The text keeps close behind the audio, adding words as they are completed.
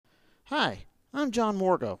Hi, I'm John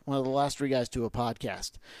Morgo, one of the last three guys to a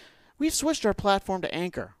podcast. We've switched our platform to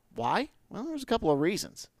Anchor. Why? Well, there's a couple of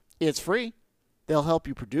reasons. It's free. They'll help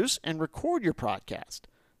you produce and record your podcast.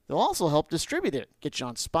 They'll also help distribute it, get you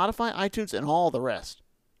on Spotify, iTunes, and all the rest.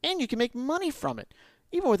 And you can make money from it,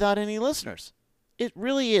 even without any listeners. It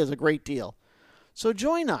really is a great deal. So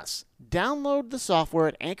join us. Download the software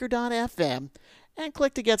at Anchor.fm and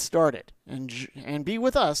click to get started. And be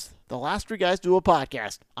with us, the last three guys do a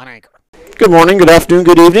podcast on Anchor. Good morning, good afternoon,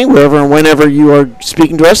 good evening, wherever and whenever you are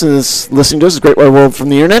speaking to us and listening to us. It's a great wide world from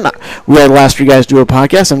the internet. We are the last three guys do a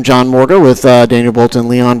podcast. I'm John Morgo with Daniel Bolton and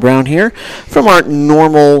Leon Brown here from our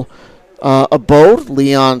normal abode,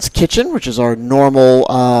 Leon's Kitchen, which is our normal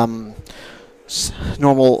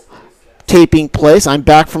taping place. I'm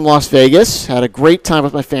back from Las Vegas. Had a great time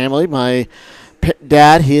with my family. My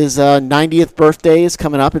dad, his 90th birthday is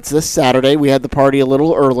coming up. It's this Saturday. We had the party a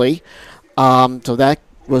little early, so that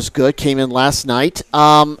was good. Came in last night.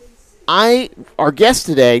 Our guest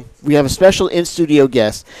today, we have a special in-studio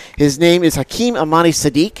guest. His name is Hakeem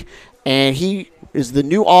Amani-Sadiq, and he is the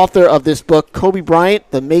new author of this book, Kobe Bryant,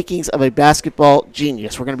 The Makings of a Basketball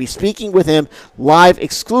Genius. We're going to be speaking with him live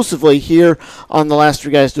exclusively here on The Last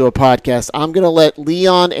Three Guys Do a Podcast. I'm going to let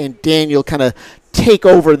Leon and Daniel kind of take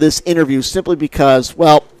over this interview simply because,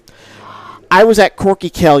 well, I was at Corky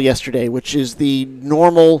Kell yesterday, which is the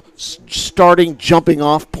normal starting jumping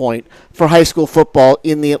off point for high school football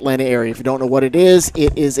in the Atlanta area. If you don't know what it is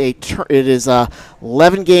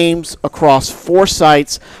 11 games across 4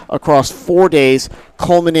 sites across 4 days,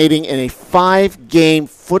 culminating in a 5-game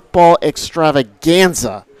football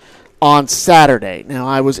extravaganza on Saturday. Now,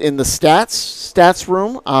 I was in the stats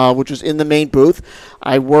room, which was in the main booth.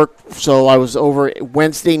 I was over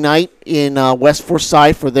Wednesday night in West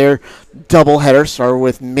Forsyth for their doubleheader. Started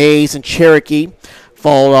with Mays and Cherokee,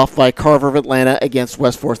 followed off by Carver of Atlanta against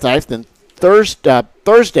West Forsyth. Then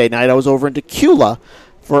Thursday night, I was over in Decula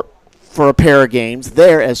for a pair of games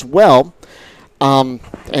there as well.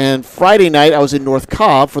 And Friday night, I was in North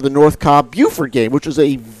Cobb for the North Cobb-Buford game, which was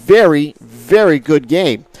a very, very good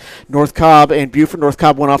game. North Cobb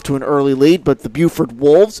went off to an early lead, but the Buford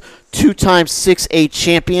Wolves, 2-time 6A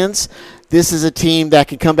champions. This is a team that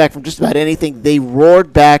can come back from just about anything. They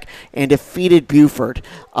roared back and defeated Buford.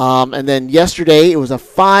 And then yesterday, it was a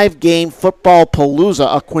 5-game football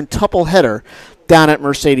palooza, a quintuple header down at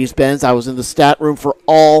Mercedes-Benz. I was in the stat room for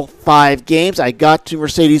all 5 games. I got to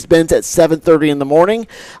Mercedes-Benz at 7:30 in the morning.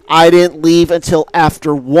 I didn't leave until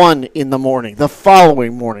after 1 in the morning, the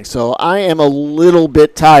following morning. So I am a little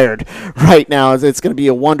bit tired right now. It's going to be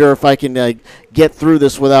a wonder if I can get through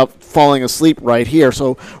this without falling asleep right here.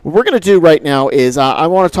 So what we're going to do right now is I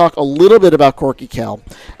want to talk a little bit about Corky Kell.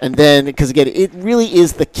 And then, because again, it really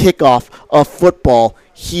is the kickoff of football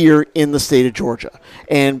here in the state of Georgia.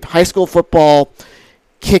 And high school football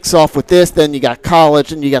kicks off with this, then you got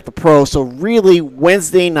college, and you got the pro. So really,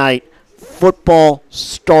 Wednesday night, football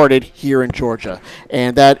started here in Georgia.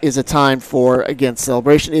 And that is a time for, again,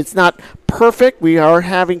 celebration. It's not perfect. We are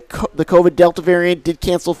having the COVID Delta variant did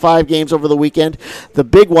cancel 5 games over the weekend. The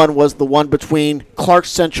big one was the one between Clark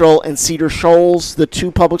Central and Cedar Shoals, the 2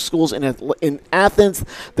 public schools in Athens,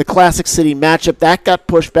 the Classic City matchup. That got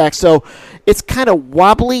pushed back. So it's kind of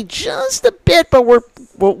wobbly just a bit, but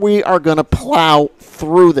we are going to plow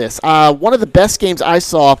through this. One of the best games I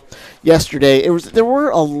saw yesterday, there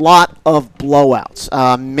were a lot of blowouts.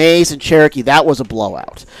 Mays and Cherokee, that was a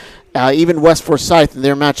blowout. Even West Forsyth,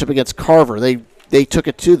 their matchup against Carver, they took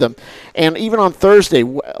it to them. And even on Thursday,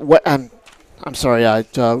 Westlake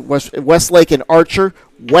and Archer,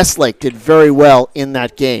 Westlake did very well in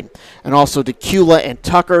that game. And also Decula and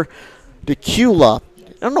Tucker. Decula,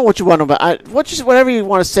 I don't know what you want to about. Whatever you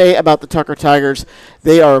want to say about the Tucker Tigers,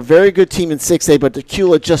 they are a very good team in 6A, but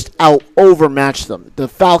Decula just overmatched them. The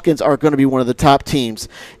Falcons are going to be one of the top teams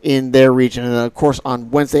in their region. And, of course,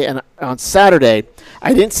 on Wednesday and on Saturday,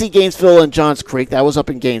 I didn't see Gainesville and Johns Creek. That was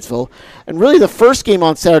up in Gainesville. And really the first game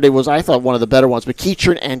on Saturday was, I thought, one of the better ones,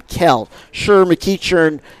 McEachern and Kell. Sure,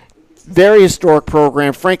 McEachern, very historic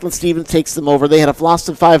program. Franklin Stevens takes them over. They had a lost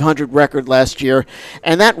to 500 record last year,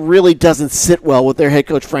 and that really doesn't sit well with their head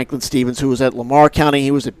coach Franklin Stevens, who was at Lamar County. He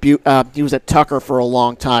was at Tucker for a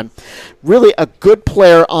long time. Really a good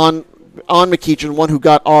player on McEachern, one who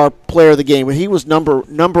got our player of the game. He was number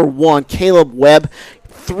 1, Caleb Webb,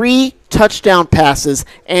 3 touchdown passes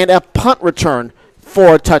and a punt return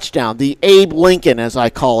for a touchdown. The Abe Lincoln, as I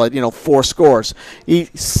call it, 4 scores. He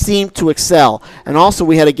seemed to excel. And also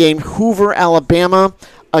we had a game, Hoover, Alabama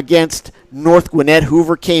against North Gwinnett.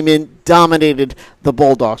 Hoover came in, dominated the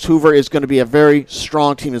Bulldogs. Hoover is going to be a very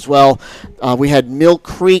strong team as well. We had Mill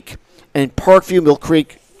Creek and Parkview. Mill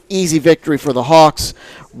Creek easy victory for the Hawks.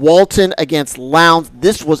 Walton against Lowndes.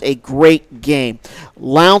 This was a great game.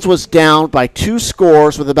 Lowndes was down by 2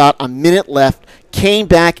 scores with about a minute left, came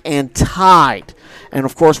back and tied. And,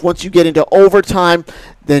 of course, once you get into overtime,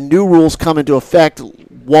 the new rules come into effect.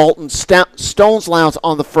 Walton stones Lowndes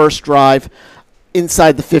on the first drive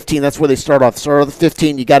inside the 15. That's where they start off. Start off the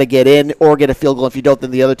 15, you got to get in or get a field goal. If you don't,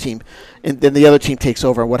 then the other team takes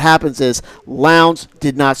over. And what happens is Lowndes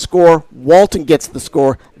did not score. Walton gets the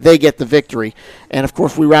score. They get the victory. And, of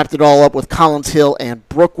course, we wrapped it all up with Collins Hill and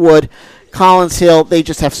Brookwood. Collins Hill, they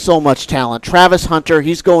just have so much talent. Travis Hunter,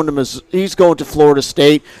 he's going to Florida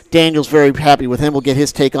State. Daniel's very happy with him. We'll get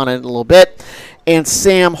his take on it in a little bit. And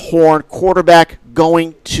Sam Horn, quarterback,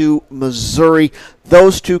 going to Missouri.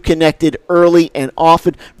 Those two connected early and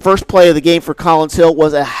often. First play of the game for Collins Hill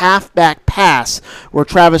was a halfback pass where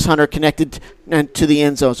Travis Hunter connected to the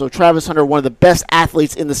end zone. So Travis Hunter, one of the best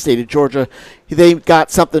athletes in the state of Georgia. They've got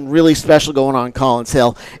something really special going on in Collins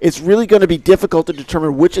Hill. It's really going to be difficult to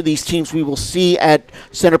determine which of these teams we will see at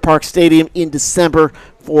Center Park Stadium in December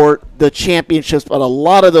for the championships, but a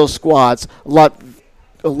lot of those squads,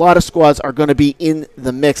 a lot of squads are going to be in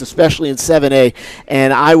the mix, especially in 7A,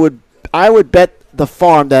 and I would bet the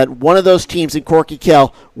farm that one of those teams in Corky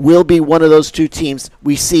Kell will be one of those 2 teams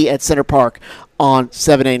we see at Center Park on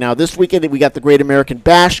 7A. Now, this weekend we got the Great American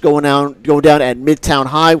Bash going down at Midtown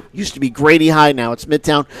High. Used to be Grady High, now it's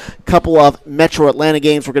Midtown. Couple of Metro Atlanta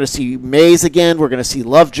games. We're going to see Mays again. We're going to see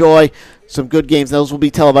Lovejoy. Some good games. Those will be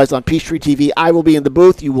televised on Peachtree TV. I will be in the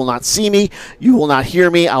booth. You will not see me. You will not hear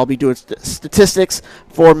me. I'll be doing statistics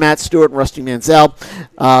for Matt Stewart and Rusty Manziel.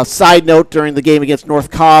 Side note, during the game against North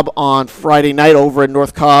Cobb on Friday night over in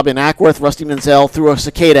North Cobb in Ackworth, Rusty Manziel threw a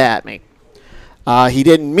cicada at me. He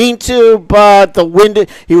didn't mean to, but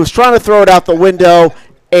he was trying to throw it out the window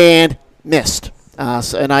and missed.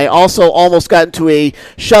 And I also almost got into a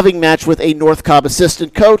shoving match with a North Cobb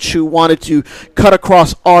assistant coach who wanted to cut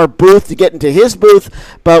across our booth to get into his booth,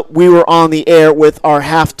 but we were on the air with our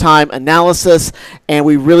halftime analysis, and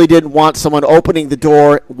we really didn't want someone opening the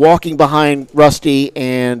door, walking behind Rusty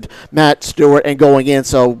and Matt Stewart and going in.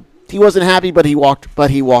 So he wasn't happy, but he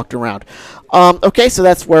walked around. Okay, so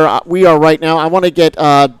that's where we are right now. I want to get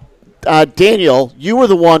Daniel. You were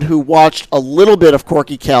the one who watched a little bit of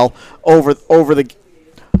Corky Kell over the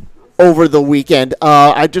weekend.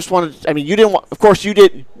 I just wanted. I mean, you didn't. Of course, you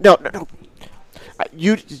did. No.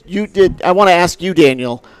 You did. I want to ask you,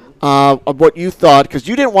 Daniel, of what you thought, because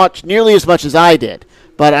you didn't watch nearly as much as I did.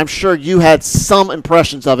 But I'm sure you had some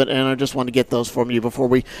impressions of it, and I just want to get those from you before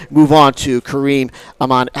we move on to Hakeem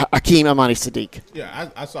Amani-Sadiq. Yeah,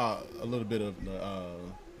 I saw a little bit of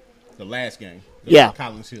the last game.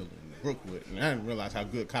 Collins Hill and Brookwood, and I didn't realize how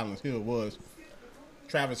good Collins Hill was.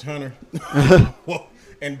 Travis Hunter. Well,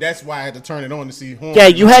 and that's why I had to turn it on to see Horn. Yeah,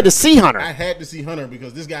 you had to see Hunter. I had to see Hunter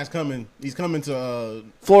because this guy's coming. He's coming to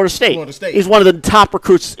Florida State. He's one of the top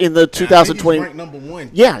recruits in the 2020. He's ranked number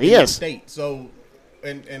 1. Yeah, he is. State. So,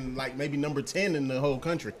 and like maybe number 10 in the whole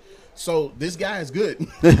country. So this guy is good.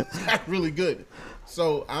 This guy's really good.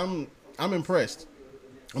 So I'm impressed.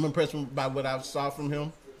 I'm impressed by what I saw from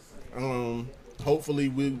him.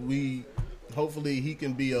 Hopefully hopefully he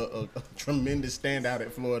can be a tremendous standout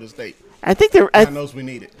at Florida State. I think knows we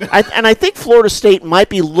need it. I think Florida State might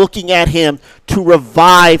be looking at him to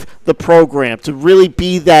revive the program, to really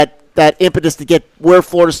be that impetus to get where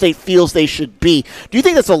Florida State feels they should be. Do you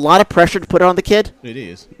think that's a lot of pressure to put on the kid? It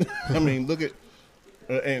is. I mean, look at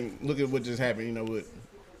what just happened. With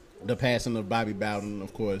the passing of Bobby Bowden,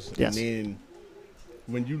 of course. Yes. And then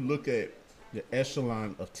when you look at the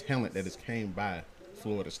echelon of talent that has came by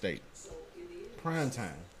Florida State, prime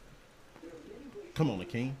time. Come on,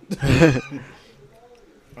 Akeem.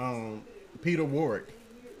 Peter Warwick.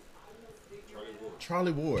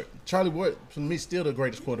 Charlie Ward, for me, still the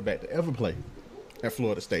greatest quarterback to ever play at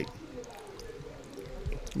Florida State.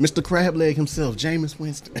 Mr. Crableg himself, Jameis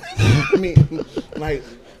Winston. I mean, like,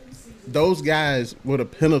 those guys were the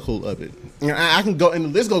pinnacle of it. And I can go, and the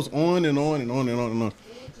list goes on and on and on and on and on.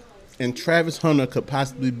 And Travis Hunter could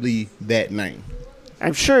possibly be that name.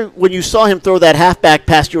 I'm sure when you saw him throw that halfback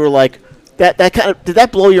pass, you were like, did that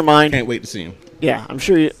blow your mind? Can't wait to see him. Yeah, I'm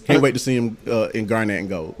sure you can't wait to see him in Garnet and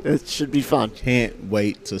Gold. It should be fun. Can't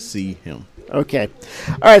wait to see him. Okay,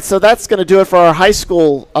 all right. So that's going to do it for our high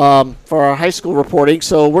school reporting.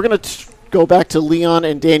 So we're going to go back to Leon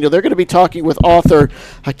and Daniel. They're going to be talking with author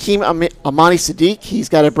Hakeem Amani-Sadiq. He's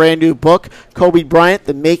got a brand new book, Kobe Bryant: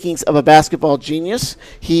 The Makings of a Basketball Genius.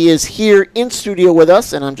 He is here in studio with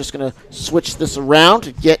us, and I'm just going to switch this around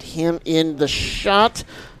to get him in the shot.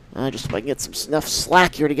 Just if I can get enough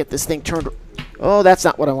slack here to get this thing turned. Oh, that's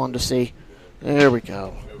not what I wanted to see. There we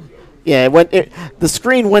go. Yeah, the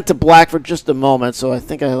screen went to black for just a moment, so I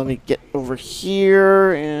think let me get over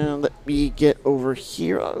here and let me get over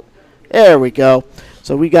here. There we go.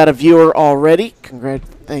 So we got a viewer already.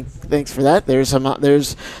 Thanks for that. There's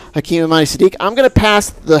Hakeem Amani Sadiq. I'm going to pass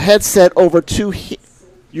the headset over to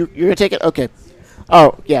you're going to take it? Okay.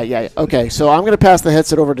 Oh, yeah. Okay, so I'm going to pass the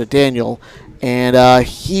headset over to Daniel, and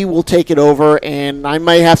he will take it over, and I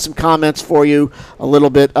might have some comments for you a little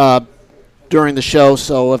bit during the show.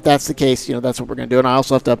 So if that's the case, that's what we're going to do. And I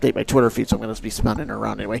also have to update my Twitter feed, so I'm going to be spinning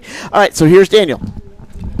around anyway. All right, so here's Daniel.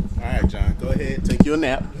 All right, John, go ahead, take your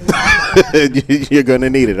nap. You're going to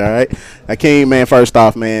need it, all right? Hakeem, man, first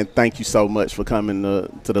off, man, thank you so much for coming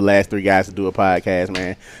to the Last Three Guys to do a podcast,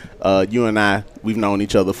 man. You and I, we've known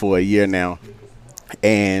each other for a year now.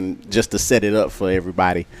 And just to set it up for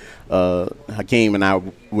everybody, Hakeem and I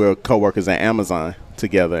were co-workers at Amazon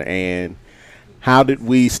together. And how did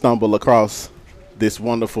we stumble across this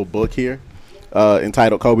wonderful book here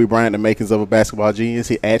entitled Kobe Bryant, The Makings of a Basketball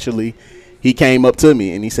Genius? He came up to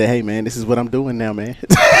me and he said, hey, man, this is what I'm doing now, man.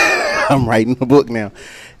 I'm writing a book now.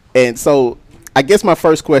 And so I guess my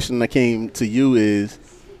first question, Hakeem, to you is,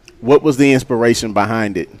 what was the inspiration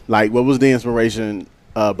behind it? Like, what was the inspiration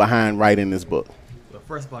behind writing this book? Well,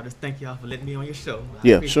 first of all, just thank y'all for letting me on your show.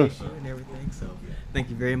 Yeah, I appreciate sure. you and everything, so thank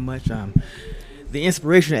you very much. The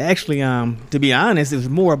inspiration actually, to be honest, it was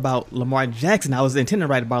more about Lamar Jackson. I was intending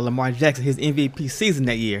to write about Lamar Jackson, his MVP season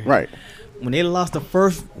that year. Right. When they lost the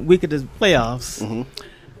first week of the playoffs,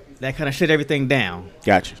 that kind of shut everything down.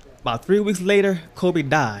 Gotcha. About 3 weeks later, Kobe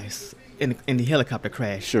dies in the helicopter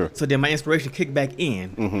crash. Sure. So then my inspiration kicked back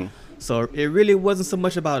in. So it really wasn't so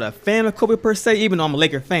much about a fan of Kobe per se, even though I'm a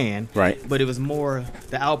Laker fan. Right. But it was more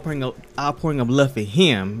the outpouring of love for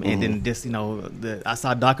him, and then just I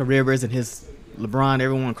saw Doc Rivers and his LeBron,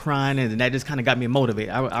 everyone crying, and that just kind of got me motivated.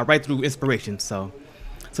 I write through inspiration, so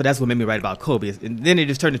that's what made me write about Kobe. And then it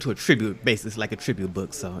just turned into a tribute basis, like a tribute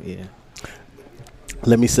book. So yeah.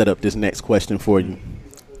 Let me set up this next question for you.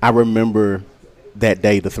 I remember that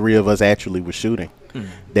day, the three of us actually were shooting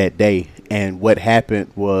that day, and what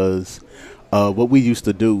happened was what we used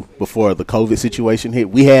to do before the COVID situation hit.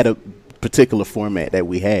 We had a particular format that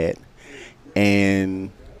we had, and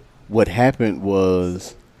what happened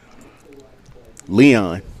was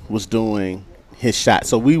Leon was doing his shot.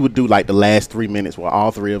 So we would do like the last 3 minutes where all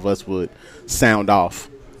three of us would sound off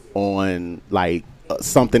on like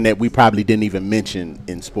something that we probably didn't even mention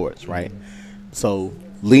in sports, right? So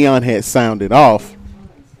Leon had sounded off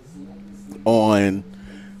on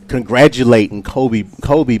congratulating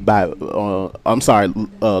LeBron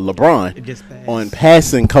on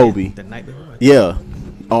passing Kobe. The night before. Yeah,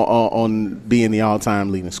 on being the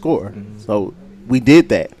all-time leading scorer. So we did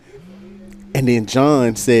that. And then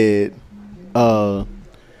John said,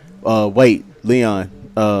 wait, Leon,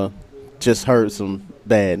 just heard some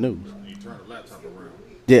bad news. You turn the laptop around.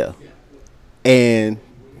 Yeah. And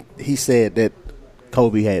he said that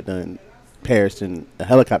Kobe had done perished in a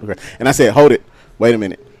helicopter crash. And I said, hold it. Wait a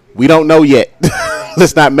minute. We don't know yet.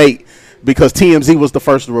 Let's not make, because TMZ was the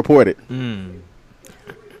first to report it.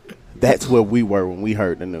 That's where we were when we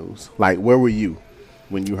heard the news. Like, where were you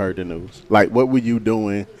when you heard the news? Like, what were you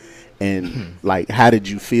doing? And like, how did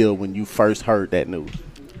you feel when you first heard that news?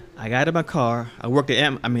 I got in my car. I worked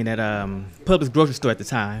at Publix grocery store at the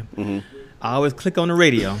time. I always click on the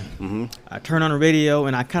radio. I turn on the radio,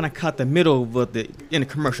 and I kind of caught the middle of in the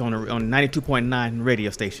commercial on 92.9 radio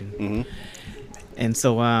station. And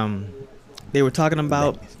so they were talking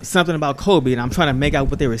about something about Kobe, and I'm trying to make out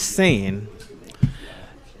what they were saying.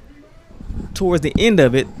 Towards the end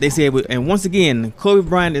of it, they said, and once again, Kobe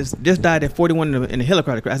Bryant just died at 41 in a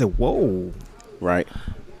helicopter crash. I said, whoa. Right.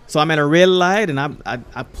 So I'm at a red light, and I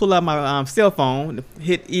pull out my cell phone,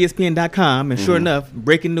 hit ESPN.com, and sure enough,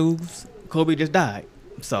 breaking news, Kobe just died.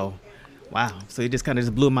 So, wow. So it just kind of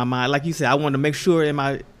just blew my mind. Like you said, I wanted to make sure am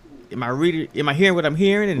I hearing what I'm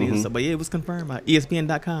hearing? And but yeah, it was confirmed by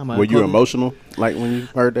ESPN.com. Were you emotional, like when you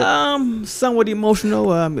heard that? Somewhat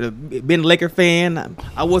emotional. Being a Laker fan,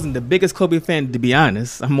 I wasn't the biggest Kobe fan, to be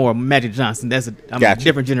honest. I'm more Magic Johnson. I'm a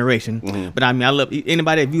different generation. But I mean, I love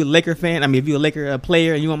anybody. If you're a Laker fan, if you're a Laker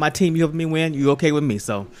player and you on my team, you help me win, you okay with me.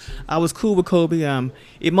 So I was cool with Kobe.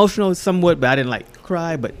 Emotional somewhat, but I didn't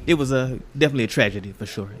cry. But it was definitely a tragedy for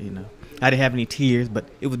sure. I didn't have any tears, but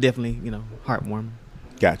it was definitely heartwarming.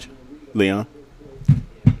 Gotcha. Leon?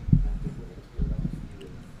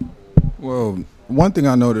 Well, one thing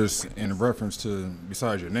I noticed in reference to,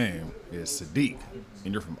 besides your name, is Sadiq,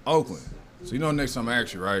 and you're from Oakland. So next time I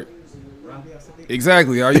ask you, right?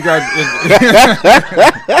 Exactly. Are you guys?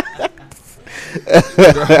 That's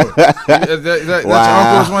your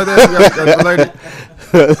uncle's right there. You guys related?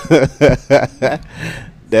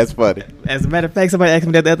 That's funny. As a matter of fact, somebody asked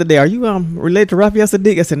me that the other day, "Are you related to Raphael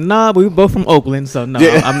Sadiq?" I said, "Nah, but we both from Oakland, so no,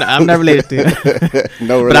 Yeah. I'm not related to him."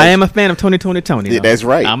 No, But I am a fan of Tony. Yeah, Though. that's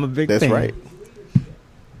right. I'm a big That's fan. right.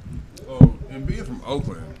 Oh, and being from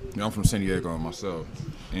Oakland, you know, I'm from San Diego myself,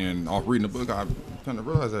 and off reading the book, I kind of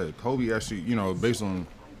realized that Kobe actually, you know, based on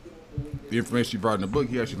the information he brought in the book,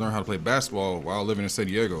 he actually learned how to play basketball while living in San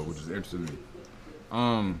Diego, which is interesting to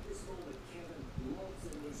me.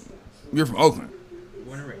 You're from Oakland.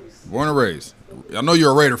 Born and raised. I know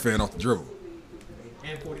you're a Raider fan off the dribble.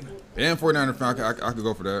 And 49er fan. I could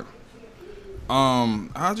go for that.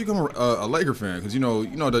 How'd you become a Laker fan? Because you know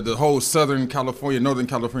the whole Southern California, Northern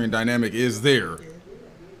California dynamic is there.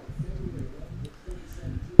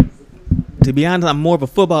 To be honest, I'm more of a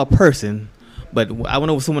football person, but I went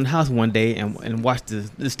over to someone's house one day and watched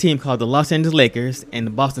this team called the Los Angeles Lakers and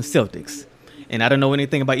the Boston Celtics. And I don't know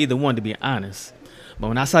anything about either one, to be honest. But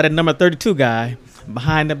when I saw that number 32 guy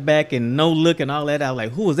behind the back and no look and all that, I was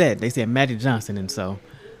like, who was that? They said Magic Johnson. And so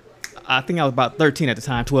I think I was about 13 at the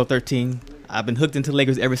time, 12, 13. I've been hooked into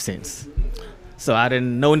Lakers ever since. So I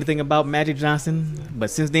didn't know anything about Magic Johnson, but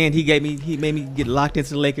since then he made me get locked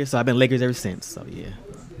into the Lakers. So I've been Lakers ever since. So yeah.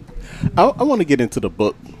 I want to get into the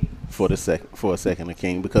book for a second,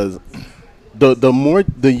 King, because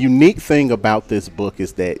the unique thing about this book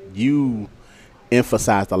is that you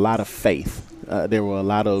emphasized a lot of faith. There were a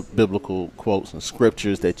lot of biblical quotes and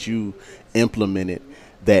scriptures that you implemented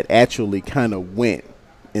that actually kind of went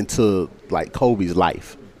into like Kobe's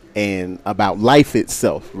life and about life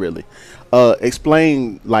itself, really.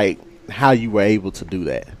 Explain like how you were able to do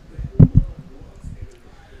that.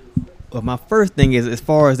 Well, my first thing is, as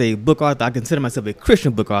far as a book author, I consider myself a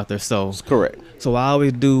Christian book author. So That's correct. So I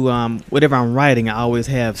always do whatever I'm writing. I always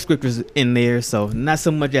have scriptures in there. So not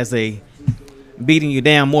so much as a beating you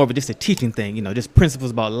down, more of just a teaching thing. You know, just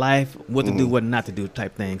principles about life, what to do, what not to do,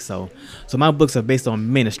 type thing. So my books are based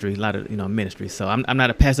on ministry, a lot of ministry. So I'm not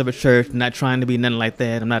a pastor of a church, not trying to be nothing like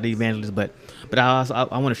that. I'm not an evangelist, but I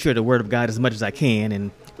want to share the word of God as much as I can,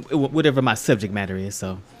 and whatever my subject matter is.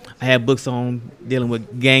 So I have books on dealing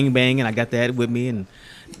with gangbang, and I got that with me, and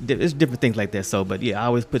there's different things like that. So, but yeah, I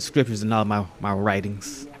always put scriptures in all my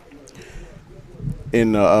writings.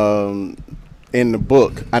 In the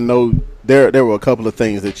book, I know there were a couple of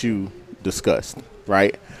things that you discussed,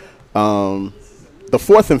 right? The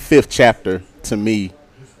 4th and 5th chapter to me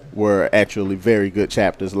were actually very good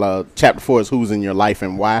chapters. Chapter 4 is Who's in Your Life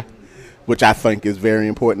and Why, which I think is very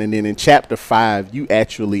important. And then in chapter 5, you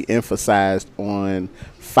actually emphasized on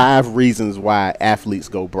 5 reasons why athletes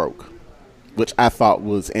go broke, which I thought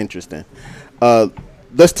was interesting.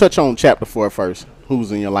 Let's touch on chapter 4 first.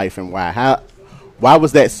 Who's in Your Life and Why? Why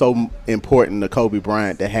was that so important to Kobe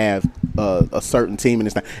Bryant to have a certain team in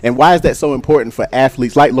his time? And why is that so important for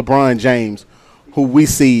athletes like LeBron James, who we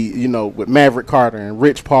see, with Maverick Carter and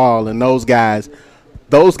Rich Paul and those guys?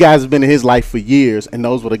 Those guys have been in his life for years, and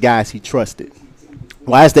those were the guys he trusted.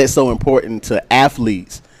 Why is that so important to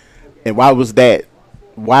athletes? And why was that?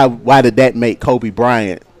 Why did that make Kobe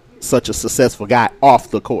Bryant such a successful guy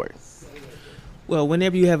off the court? Well,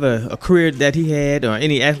 whenever you have a career that he had, or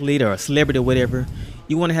any athlete or a celebrity or whatever,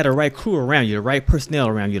 you want to have the right crew around you, the right personnel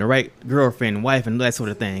around you, the right girlfriend, wife, and that sort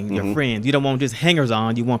of thing, your friends. You don't want just hangers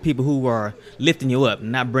on. You want people who are lifting you up,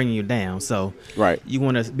 not bringing you down. So right. You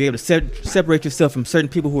want to be able to separate yourself from certain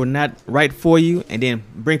people who are not right for you, and then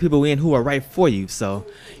bring people in who are right for you. So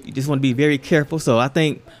you just want to be very careful. So I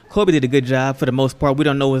think Kobe did a good job for the most part. We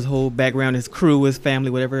don't know his whole background, his crew, his family,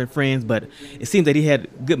 whatever, and friends, but it seems that he had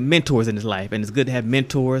good mentors in his life, and it's good to have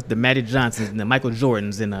mentors, the Magic Johnsons and the Michael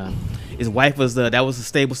Jordans, and his wife was that was a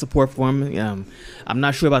stable support for him. I'm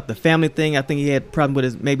not sure about the family thing. I think he had problems with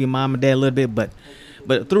his maybe mom and dad a little bit,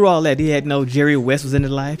 but through all that, he had Jerry West was in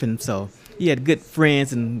his life, and so he had good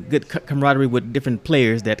friends and good camaraderie with different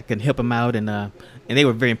players that can help him out, and they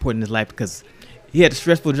were very important in his life because he had a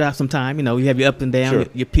stressful job sometime. You have your up and down, Sure.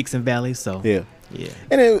 your peaks and valleys. So Yeah.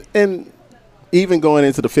 And even going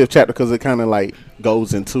into the 5th chapter, because it kind of like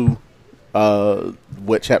goes into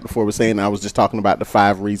what chapter 4 was saying. I was just talking about the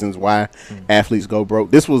 5 reasons why athletes go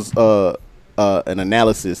broke. This was an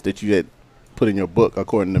analysis that you had put in your book,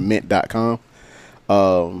 according to Mint.com.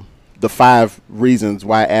 The 5 reasons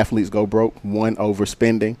why athletes go broke: 1,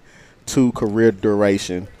 overspending; 2, career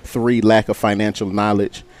duration; 3, lack of financial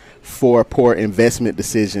knowledge; 4, poor investment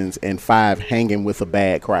decisions; and 5, hanging with a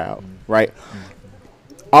bad crowd. Right?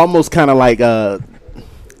 Almost kind of like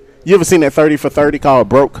you ever seen that 30 for 30 called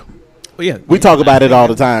Broke? well, yeah, We talk about it all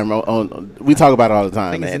the time. We talk about it all the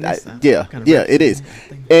time, man. It is,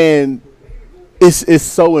 and it's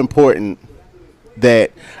so important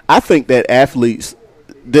that I think that athletes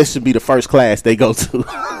this should be the first class they go to.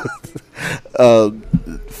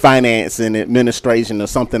 Finance and administration or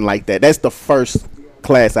something like that. That's the first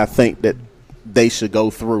class I think that they should go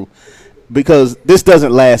through, because this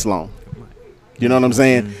doesn't last long. You know what I'm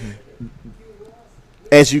saying? Mm-hmm.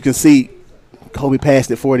 As you can see, Kobe passed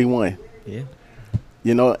at 41. Yeah.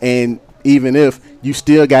 You know, and even if you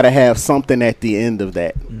still got to have something at the end of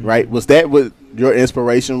that, right? Was that what your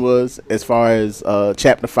inspiration was as far as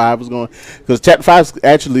Chapter 5 was going? Because Chapter 5 is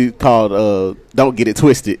actually called Don't Get It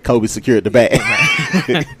Twisted, Kobe Secured the Bag.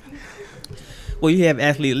 Well, you have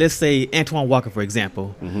athletes, let's say Antoine Walker, for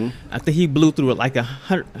example. Mm-hmm. I think he blew through it like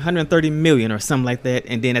 130 million or something like that.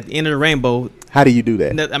 And then at the end of the rainbow. How do you do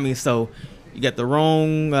that? I mean, so you got the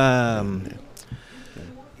wrong,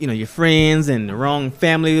 your friends and the wrong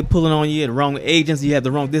family pulling on you, the wrong agents. You have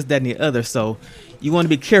the wrong this, that, and the other. So you want to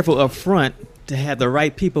be careful up front to have the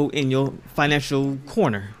right people in your financial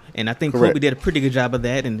corner. And I think Kobe did a pretty good job of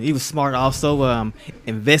that. And he was smart also.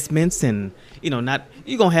 Investments and, not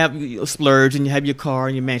you're going to have splurge and you have your car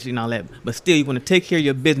and your mansion and all that. But still, you want to take care of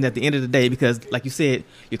your business at the end of the day, because, like you said,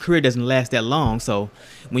 your career doesn't last that long. So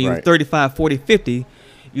when you're 35, 40, 50,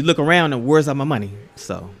 you look around and where's all my money?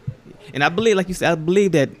 So, and I believe, like you said, I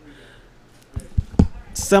believe that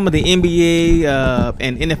some of the NBA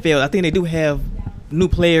and NFL, I think they do have new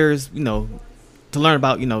players, to learn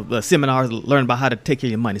about, the seminars, learn about how to take care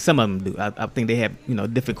of your money. Some of them do. I think they have,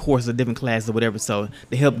 different courses, different classes or whatever. So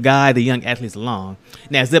they help guide the young athletes along.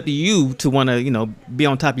 Now, it's up to you to want to, be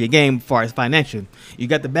on top of your game as far as financial. You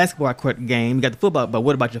got the basketball court game, you got the football, but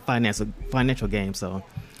what about your financial game? So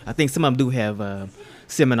I think some of them do have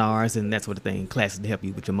seminars and that sort of thing, classes to help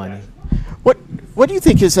you with your money. What do you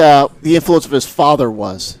think the influence of his father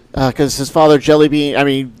was? Because his father, Jelly Bean,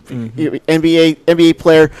 NBA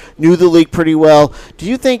player, knew the league pretty well. Do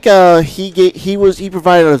you think he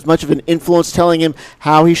provided as much of an influence, telling him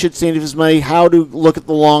how he should save his money, how to look at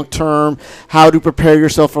the long term, how to prepare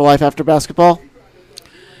yourself for life after basketball?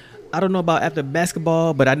 I don't know about after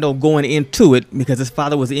basketball, but I know going into it, because his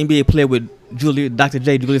father was an NBA player with Dr.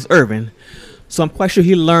 J. Julius Erving. So I'm quite sure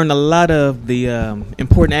he learned a lot of the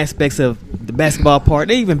important aspects of the basketball part,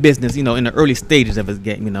 even business, in the early stages of his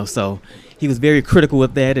game, So he was very critical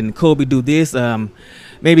with that. And Kobe, do this,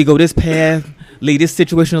 maybe go this path, leave this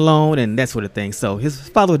situation alone, and that sort of thing. So his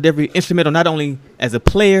father was definitely instrumental, not only as a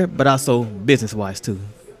player, but also business-wise, too.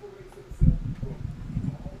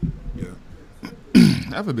 Yeah.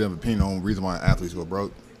 I have a bit of an opinion on the reason why athletes go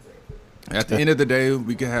broke. At the end of the day,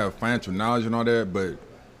 we can have financial knowledge and all that, but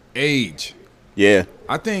age. Yeah.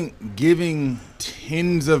 I think giving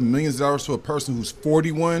tens of millions of dollars to a person who's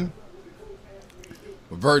 41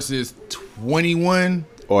 versus 21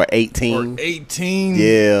 or 18.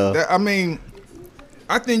 Yeah.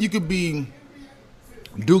 I think you could be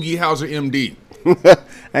Doogie Howser, MD.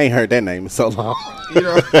 I ain't heard that name in so long.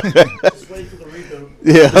 Just wait for the reboot.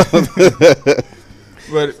 Yeah.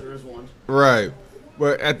 But there is one. Right.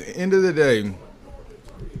 But at the end of the day,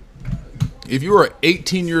 if you are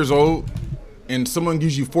 18 years old and someone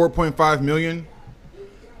gives you $4.5 million,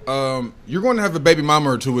 you're going to have a baby mama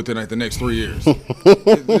or two within like the next 3 years. it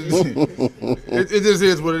just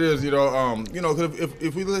is what it is, Cause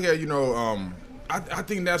if we look at, I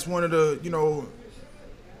think that's one of the,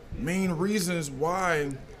 main reasons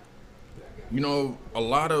why, a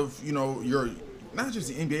lot of, your not just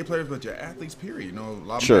the NBA players, but your athletes, period. A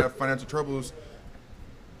lot of them have financial troubles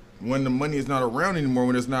when the money is not around anymore,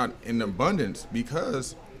 when it's not in abundance,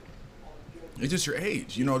 because it's just your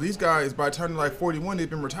age. These guys, by the time they're like 41, they've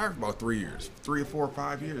been retired for about 3 years, 3 or 4 or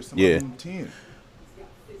 5 years, some of them 10.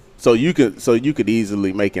 So you could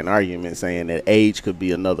easily make an argument saying that age could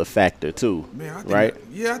be another factor too, man, I think right?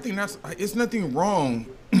 I think it's nothing wrong.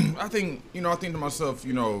 I think I think to myself,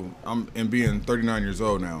 I'm being 39 years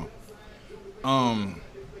old now. I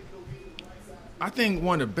think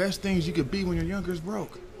one of the best things you could be when you're younger is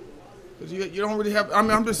broke. Because you don't really have,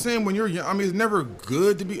 I'm just saying when you're young, it's never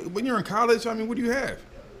good to be, when you're in college, what do you have?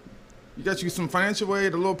 You got you some financial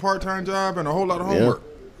aid, a little part-time job, and a whole lot of homework.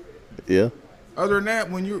 Yeah. Other than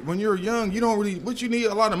that, when you're young, you don't really, what you need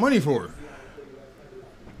a lot of money for?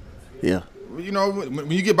 Yeah.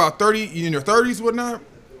 When you get about 30, in your 30s, whatnot,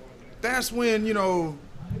 that's when,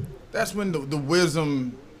 that's when the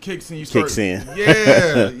wisdom kicks in.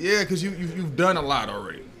 Yeah, because you've done a lot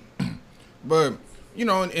already. But,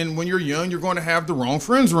 and when you're young, you're going to have the wrong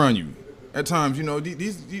friends around you at times.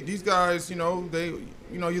 These guys, they,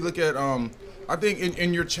 you look at, I think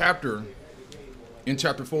in your chapter, in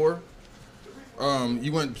chapter 4,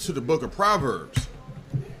 you went to the book of Proverbs,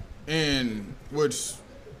 and which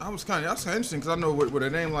was kind of interesting because I know with a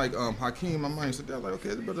name like Hakeem, my mind said that like, okay,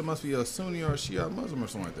 the brother must be a Sunni or a Shia Muslim or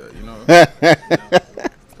something like that, you know.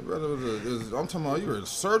 The brother I'm talking about you were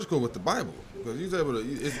surgical with the Bible because he was able to.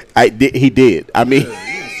 He did. I mean,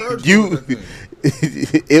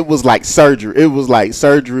 it was like surgery. It was like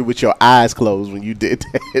surgery with your eyes closed when you did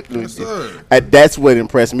that. Yes, sir. That's what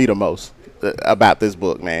impressed me the most about this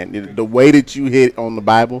book, man. The way that you hit on the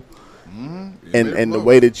Bible. And the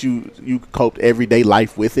way that you coped everyday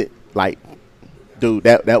life with it, like, dude,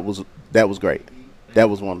 that was great. That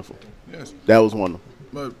was wonderful. Yes, that was wonderful.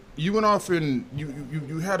 But you went off and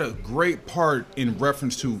you had a great part in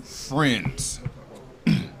reference to friends.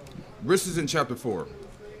 This is in chapter 4,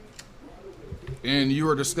 and you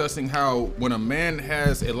were discussing how when a man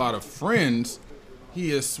has a lot of friends,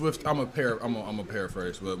 he is swift. I'm a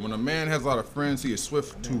paraphrase, but when a man has a lot of friends, he is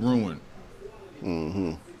swift to ruin.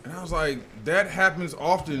 Mm-hmm. And I was like, that happens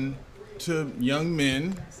often to young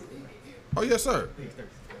men. Oh, yes, sir.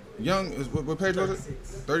 What page was it?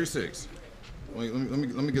 36. Let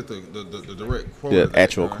me get the direct quote. The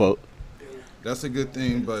actual quote. That's a good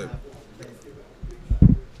thing, but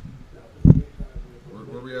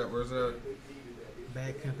where we at? Where's that?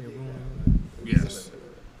 Bad company ruins. Yes.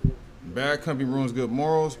 Bad company ruins good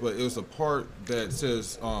morals, but it was a part that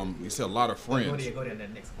says, you said a lot of friends. Go there,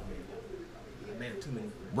 that next one. Man, too many.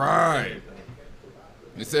 Right.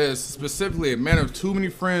 It says specifically, a man of too many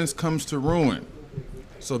friends comes to ruin.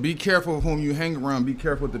 So be careful of whom you hang around. Be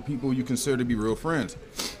careful with the people you consider to be real friends.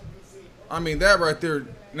 I mean, that right there.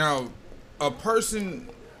 Now, a person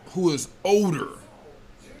who is older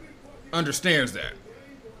understands that.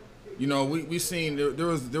 You know, we seen there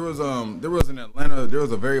was an Atlanta, there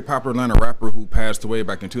was a very popular Atlanta rapper who passed away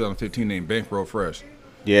back in 2015 named Bankroll Fresh.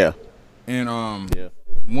 Yeah. And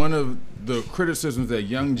one of the criticisms that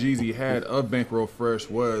Young Jeezy had of Bankroll Fresh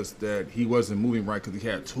was that he wasn't moving right because he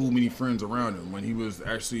had too many friends around him when he was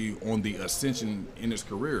actually on the ascension in his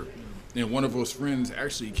career. And one of those friends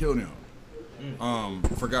actually killed him.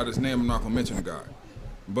 Forgot his name. I'm not gonna mention the guy.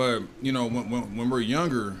 But you know, when we're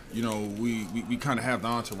younger, you know, we kind of have the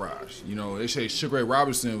entourage. You know, they say Sugar Ray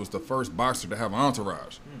Robinson was the first boxer to have an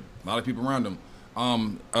entourage. A lot of people around him.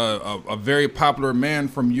 A very popular man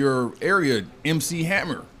from your area, MC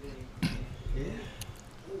Hammer,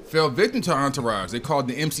 fell victim to entourage. They called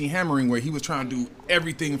the MC Hammering, where he was trying to do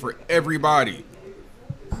everything for everybody.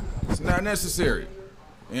 It's not necessary.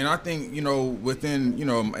 And I think, you know, within, you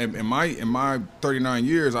know, in my 39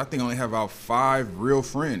 years, I think I only have about 5 real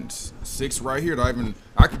friends, 6 right here that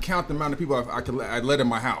I can count the amount of people I let in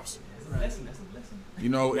my house. You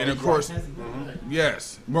know, and of course,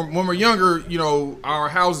 yes, when we're younger, you know, our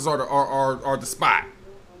houses are the spot,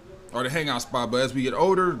 or the hangout spot. But as we get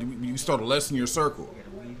older, you start to lessen your circle.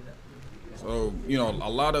 So, you know, a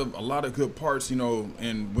lot of good parts, you know,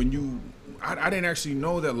 and when I didn't actually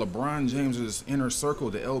know that LeBron James's inner circle,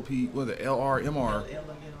 the LRMR.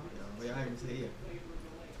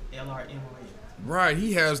 Right,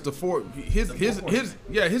 he has the 4. His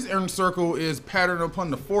inner circle is patterned upon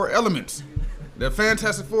the 4 elements. The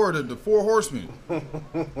Fantastic Four, the 4 horsemen.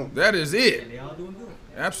 That is it. And they all doing good.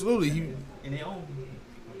 Absolutely. And they own.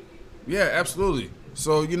 Yeah, absolutely.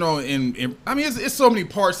 So, you know, and I mean, it's so many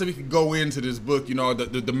parts that we could go into this book. You know,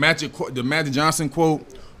 the Magic Johnson quote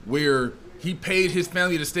where he paid his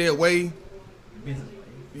family to stay away.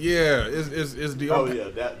 Yeah, is the. Oh yeah,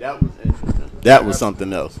 that was interesting. That was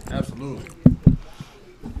something else. Absolutely.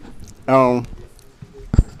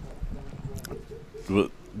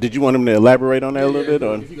 Did you want him to elaborate on that a little bit?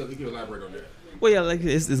 Or? If you can elaborate on that. Well, yeah, like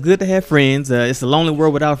it's good to have friends. It's a lonely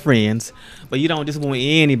world without friends, but you don't just want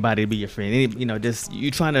anybody to be your friend. You know, just you're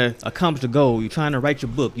trying to accomplish a goal. You're trying to write your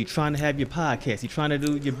book. You're trying to have your podcast. You're trying to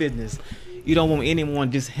do your business. You don't want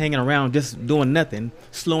anyone just hanging around, just doing nothing,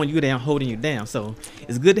 slowing you down, holding you down. So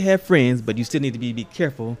it's good to have friends, but you still need to be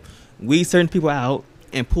careful. Weed certain people out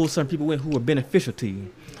and pull certain people in who are beneficial to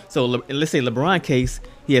you. So let's say LeBron case,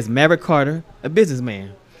 he has Maverick Carter, a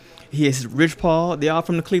businessman. He has Rich Paul. They're all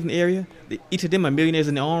from the Cleveland area. Each of them are millionaires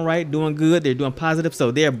in their own right, doing good. They're doing positive.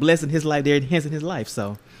 So they're blessing his life. They're enhancing his life.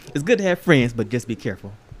 So it's good to have friends, but just be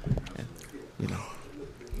careful. You know.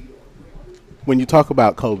 When you talk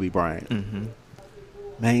about Kobe Bryant,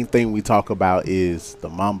 main thing we talk about is the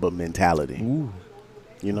Mamba mentality. Ooh.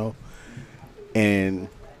 You know? And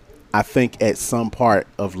I think at some part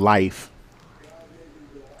of life,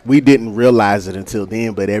 we didn't realize it until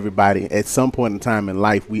then, but everybody at some point in time in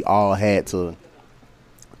life, we all had to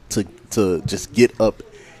just get up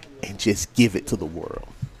and just give it to the world.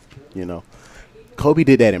 You know, Kobe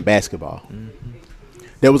did that in basketball.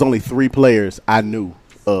 There was only 3 players I knew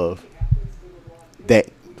of that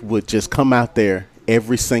would just come out there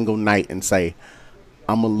every single night and say,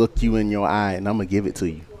 I'm going to look you in your eye and I'm going to give it to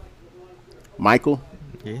you. Michael,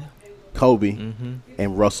 Kobe,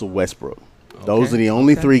 and Russell Westbrook. Okay. Those are the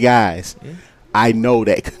only three guys I know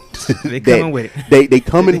that they coming with it. They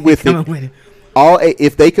coming with it.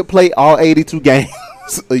 If they could play all 82 games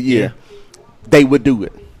a year, they would do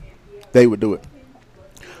it. They would do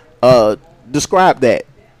it. Describe that.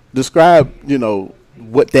 Describe,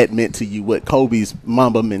 what that meant to you, what Kobe's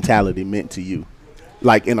Mamba mentality meant to you,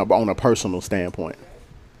 like on a personal standpoint.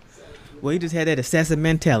 Well, he just had that assassin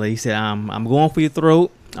mentality. He said, I'm going for your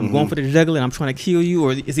throat. I'm going for the jugular, and I'm trying to kill you,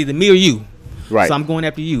 or it's either me or you. Right. So I'm going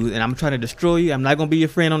after you, and I'm trying to destroy you. I'm not going to be your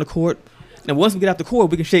friend on the court. Now, once we get off the court,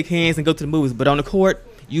 we can shake hands and go to the movies. But on the court,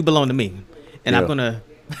 you belong to me. And I'm going to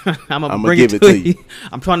bring it to you.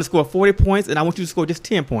 I'm trying to score 40 points, and I want you to score just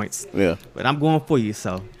 10 points. Yeah. But I'm going for you,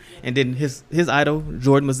 so. And then his idol,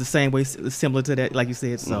 Jordan, was the same way, similar to that, like you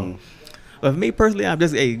said. So, but for me personally, I'm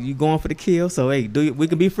just, you going for the kill. So, we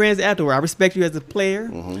can be friends afterward. I respect you as a player,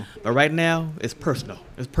 but right now it's personal.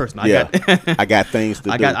 It's personal. Yeah, I got things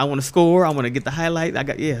to do. I want to score. I want to get the highlight.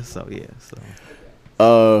 So.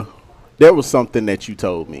 There was something that you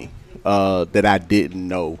told me that I didn't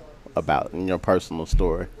know about in your personal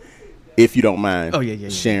story. If you don't mind,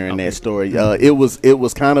 sharing that story. It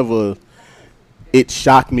was kind of it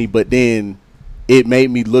shocked me, but then it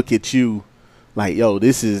made me look at you like, yo,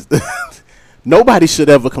 this is nobody should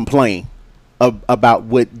ever complain about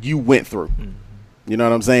what you went through. You know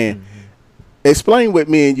what I'm saying? Explain what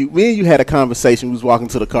me and you had a conversation. We was walking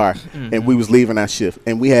to the car and we was leaving our shift,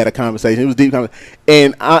 and we had a conversation. It was deep conversation.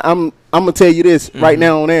 And I'm gonna tell you this right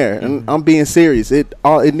now on air, and I'm being serious. It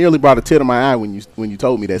nearly brought a tear to my eye when you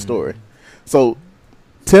told me that story. So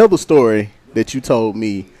tell the story that you told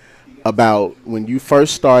me about when you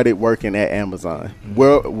first started working at Amazon.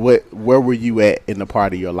 Where were you at in the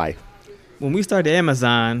part of your life? When we started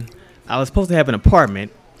Amazon, I was supposed to have an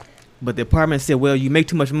apartment, but the apartment said, well, you make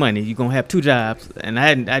too much money, you're gonna have 2 jobs. And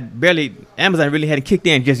Amazon really hadn't kicked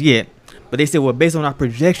in just yet, but they said, well, based on our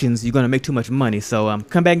projections, you're gonna make too much money, so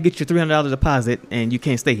come back and get your $300 deposit and you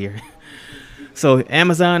can't stay here. So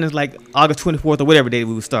Amazon is like August 24th or whatever day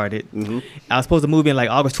we started. I was supposed to move in like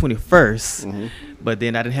August 21st, but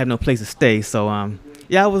then I didn't have no place to stay. So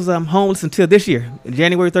I was homeless until this year,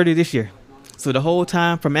 January 30th this year. So the whole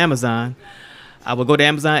time from Amazon, I would go to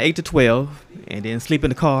Amazon 8 to 12 and then sleep in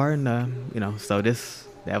the car, and so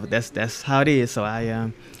that's how it is. So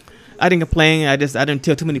I didn't complain. I didn't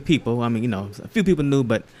tell too many people. I mean, a few people knew,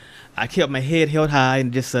 but I kept my head held high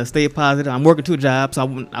and just stayed positive. I'm working 2 jobs,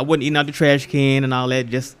 so I wasn't eating out the trash can and all that.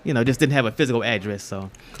 Just didn't have a physical address. So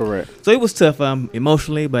correct. So it was tough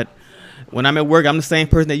emotionally, but when I'm at work, I'm the same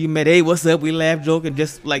person that you met. Hey, what's up? We laugh, joke, and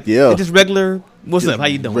just just regular. What's up? How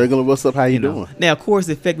you doing? Regular. What's up? How you doing? Now, of course,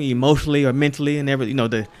 it affect me emotionally or mentally, and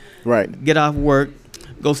everything. Right. Get off work,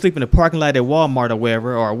 go sleep in the parking lot at Walmart or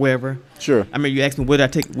wherever. Sure. I mean, you asked me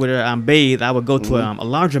whether I'm bathed. I would go to a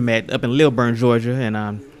laundromat up in Lilburn, Georgia,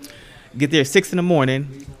 and get there at 6 in the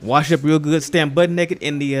morning, wash up real good, stand butt naked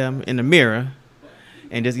in the mirror,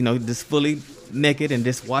 and just fully naked and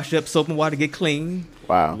just wash up, soap and water, get clean.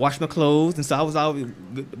 Wow. Wash my clothes, and so I was always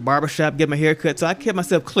barbershop, get my hair cut. So I kept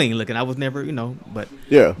myself clean looking. I was never, but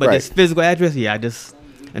this physical address, I just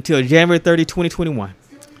until January 30, 2021.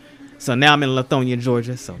 So now I'm in Lithonia,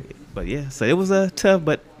 Georgia. So, so it was tough,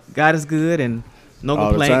 but God is good and no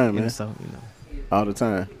complaint. All the time, man. So all the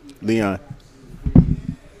time, Leon.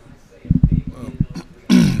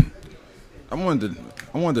 I wanted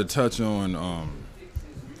to touch on.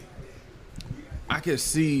 I could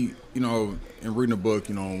see, in reading the book,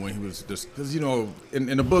 when he was just because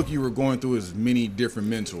in the book you were going through as many different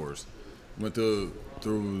mentors. Went through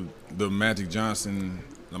the Magic Johnson,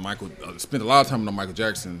 the Michael. Spent a lot of time on the Michael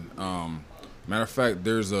Jackson. Matter of fact,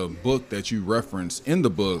 there's a book that you reference in the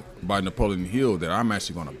book by Napoleon Hill that I'm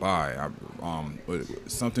actually going to buy. I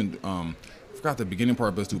forgot the beginning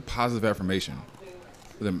part, but it's through positive affirmation.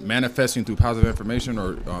 The manifesting through positive information,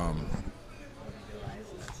 or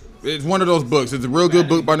it's one of those books. It's a real good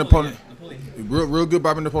book by Napoleon. Real good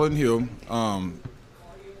by Napoleon Hill. I'm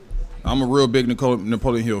a real big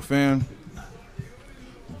Napoleon Hill fan.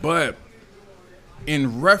 But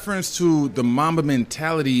in reference to the Mamba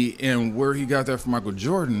mentality and where he got that from Michael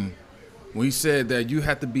Jordan, when he said that you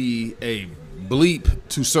have to be a bleep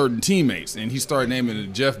to certain teammates, and he started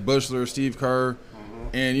naming Jeff Bushler, Steve Kerr.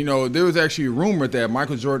 And, there was actually a rumor that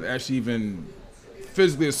Michael Jordan actually even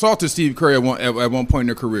physically assaulted Steve Kerr at one point in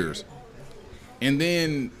their careers. And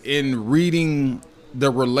then in reading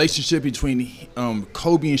the relationship between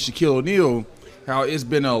Kobe and Shaquille O'Neal, how it's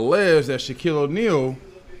been alleged that Shaquille O'Neal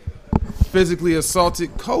physically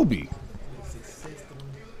assaulted Kobe.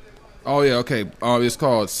 Oh yeah, okay. It's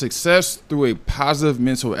called Success Through a Positive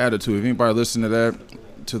Mental Attitude. If anybody listen to that,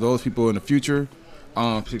 to those people in the future,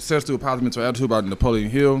 Success Through a Positive Mental Attitude by Napoleon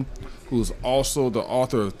Hill, who's also the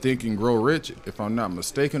author of Think and Grow Rich, if I'm not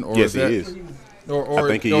mistaken. Or Yes, is that, he is. Or I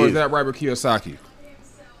think he or is. is that Robert Kiyosaki?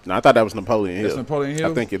 No, I thought that was Napoleon Hill. That's Napoleon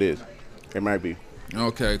Hill? I think it is. It might be.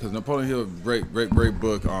 Okay, because Napoleon Hill, great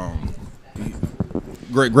book.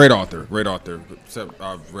 Great author. Except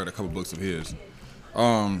I've read a couple books of his.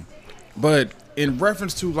 But in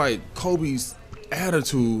reference to like Kobe's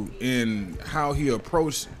attitude and how he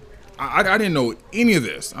approached, I didn't know any of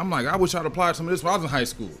this. I'm like, I wish I'd applied some of this when I was in high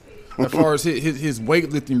school. As far as his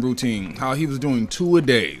weightlifting routine, how he was doing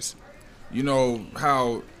 2-a-days. You know,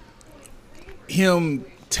 how him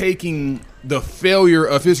taking the failure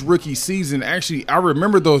of his rookie season. Actually, I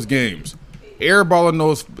remember those games. Airballing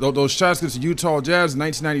those shots against the Utah Jazz in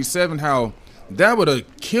 1997, how that would have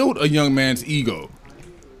killed a young man's ego.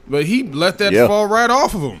 But he let that fall right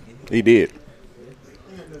off of him. He did.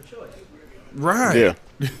 Right. Yeah.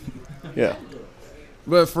 Yeah.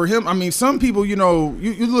 But for him, I mean, some people, you know,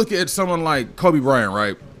 you look at someone like Kobe Bryant,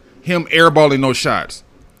 right? Him airballing those shots.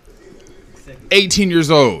 18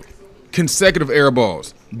 years old. Consecutive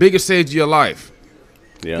airballs. Biggest stage of your life.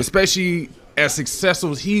 Yeah. Especially as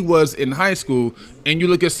successful as he was in high school. And you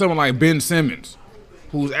look at someone like Ben Simmons,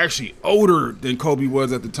 who's actually older than Kobe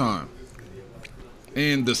was at the time.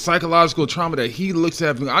 And the psychological trauma that he looks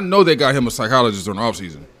at. I know they got him a psychologist during the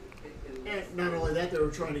offseason. And not only that, they were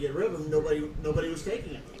trying to get rid of him. Nobody was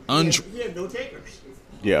taking it. He had no takers.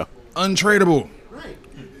 Yeah. Untradeable. Right.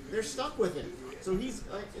 They're stuck with it. So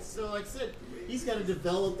like I said, he's got to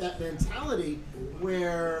develop that mentality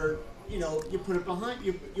where, you know, you put it behind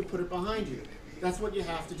you put it behind you. That's what you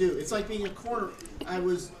have to do. It's like being a corner.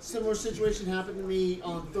 Similar situation happened to me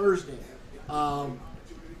on Thursday.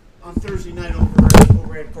 On Thursday night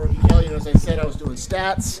over at Corky Kelly, and as I said, I was doing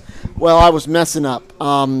stats. Well, I was messing up.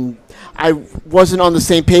 I wasn't on the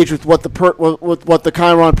same page with what the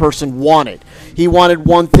Chiron person wanted. He wanted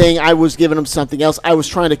one thing. I was giving him something else. I was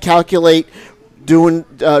trying to calculating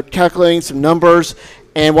some numbers,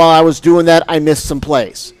 and while I was doing that, I missed some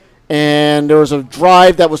plays. And there was a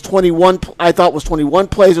drive that was 21. I thought was 21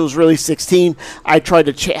 plays. It was really 16. I tried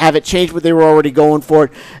to have it change, but they were already going for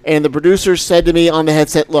it. And the producer said to me on the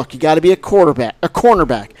headset, "Look, you got to be a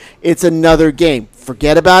cornerback. It's another game.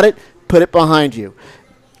 Forget about it. Put it behind you.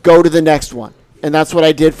 Go to the next one." And that's what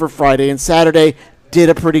I did for Friday and Saturday. Did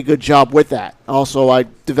a pretty good job with that. Also, I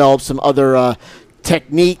developed some other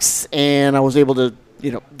techniques, and I was able to,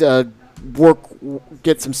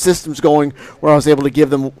 get some systems going where I was able to give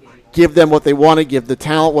them what they wanted, give the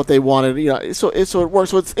talent what they wanted. So it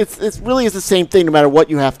works. So it's really is the same thing no matter what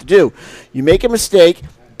you have to do. You make a mistake,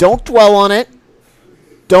 don't dwell on it,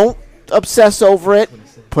 don't obsess over it,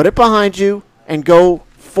 put it behind you, and go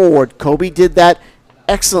forward. Kobe did that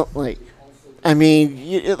excellently. I mean,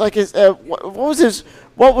 Hakeem?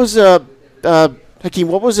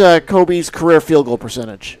 What was Kobe's career field goal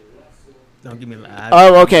percentage? Don't give me.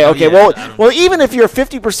 Okay. Yeah, well, even if you're a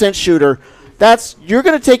 50% shooter, you're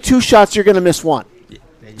going to take 2 shots. You're going to miss 1. Yeah,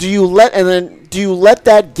 Do you let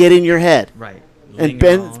that get in your head? Right. And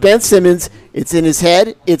Ben Simmons, it's in his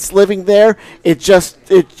head. It's living there. It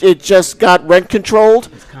just got rent controlled.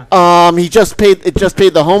 He just paid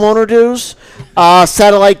the homeowner dues.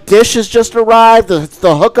 Satellite dish has just arrived.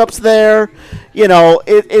 The hookup's there.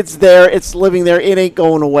 It's there. It's living there. It ain't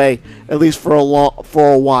going away, at least for a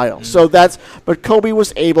while. Mm-hmm. But Kobe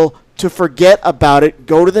was able to forget about it,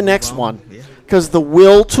 go to the next one, because the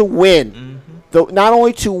will to win, not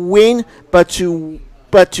only to win, but to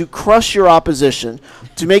crush your opposition,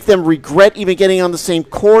 to make them regret even getting on the same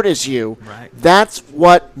court as you. Right. That's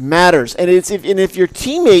what matters. And if your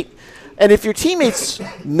teammate's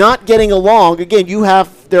not getting along, again,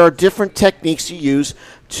 there are different techniques you use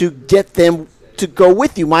to get them to go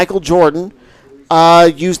with you. Michael Jordan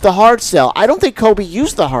used the hard sell. I don't think Kobe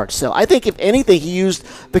used the hard sell. I think if anything, he used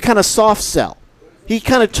the kind of soft sell. He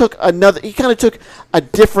took a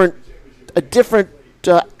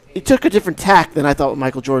different tack than I thought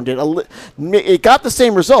Michael Jordan did. It got the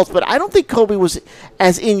same results, but I don't think Kobe was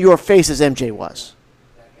as in your face as MJ was.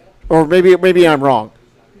 Or maybe I'm wrong.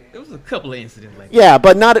 There was a couple of incidents like that. Yeah,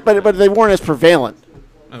 but they weren't as prevalent.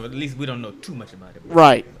 At least we don't know too much about it.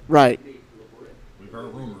 Right. We've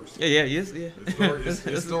heard rumors. Yeah. It's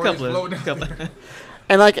a couple.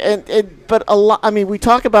 But a lot. I mean, we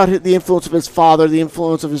talk about the influence of his father, the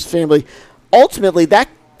influence of his family. Ultimately,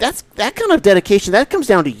 that's that kind of dedication. That comes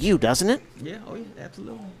down to you, doesn't it? Yeah. Oh yeah.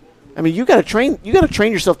 Absolutely. I mean, you got to train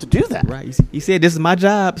yourself to do that. Right. You said this is my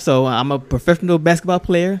job, so I'm a professional basketball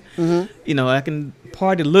player. Mm-hmm. You know, I can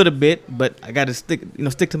party a little bit, but I got to stick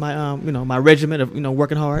to my my regimen of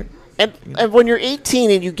working hard. And when you're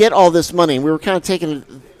 18 and you get all this money, and we were kind of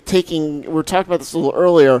we were talking about this a little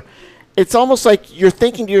earlier. It's almost like you're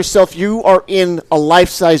thinking to yourself, you are in a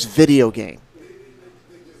life-size video game.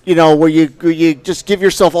 You know, where you just give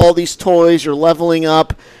yourself all these toys, you're leveling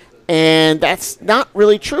up. And that's not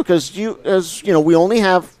really true because we only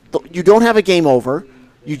have you don't have a game over,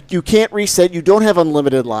 you can't reset, you don't have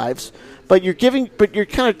unlimited lives, but you're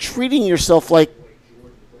kind of treating yourself like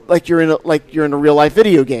you're in a real life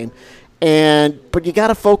video game, but you got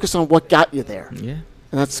to focus on what got you there. Yeah,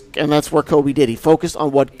 and that's where Kobe did. He focused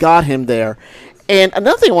on what got him there. And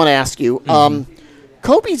another thing I want to ask you,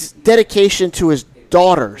 Kobe's dedication to his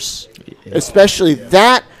daughters, especially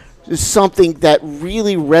that. Is something that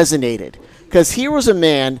really resonated because he was a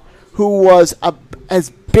man who was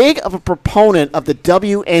as big of a proponent of the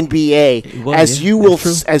WNBA as you will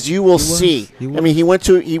see. I mean, he went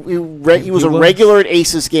to he was a regular at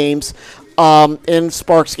Aces games, and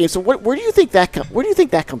Sparks games. So where do you think that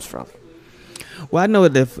comes from? Well, I know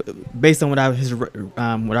that based on what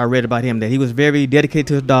I read about him, that he was very dedicated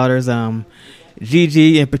to his daughters.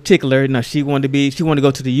 Gigi in particular, she wanted to go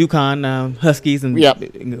to the UConn Huskies, and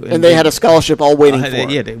they had a scholarship all waiting for her.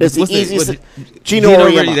 Yeah, it's the easiest. Gino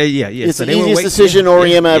Auriemma. It's the easiest decision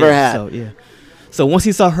Auriemma ever had. So once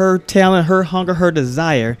he saw her talent, her hunger, her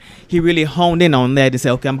desire, he really honed in on that and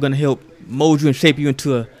said, "Okay, I'm going to help mold you and shape you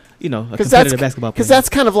into a competitive basketball player." Because that's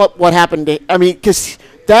kind of what happened. Because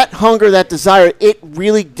that hunger, that desire, it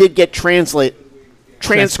really did get transcribed,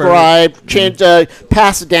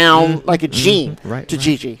 passed down like a gene to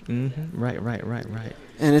Gigi. Mm-hmm. Right.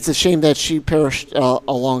 And it's a shame that she perished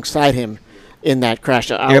alongside him in that crash.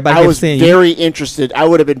 I was very interested. I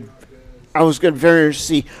was going to very interested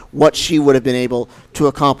to see what she would have been able to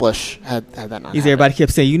accomplish had that not happened. Everybody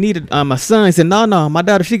kept saying, "You need a son." He said, "No, my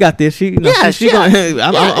daughter, she got this. I'm exactly.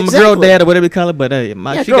 a girl dad or whatever you call it, but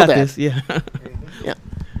she got this." Yeah. Yeah.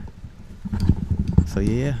 So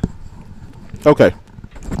yeah. Okay.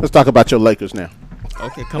 Let's talk about your Lakers now.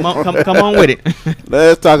 Okay, come on with it.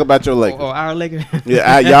 Let's talk about your Lakers. Or our Lakers.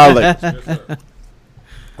 Yeah, y'all Lakers.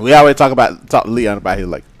 We always talk to Leon about his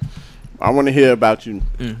Lakers. I want to hear about you.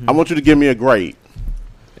 Mm-hmm. I want you to give me a grade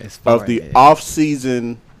of the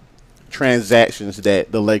off-season transactions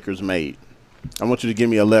that the Lakers made. I want you to give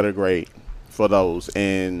me a letter grade for those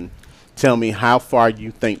and tell me how far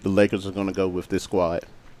you think the Lakers are going to go with this squad.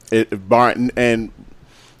 And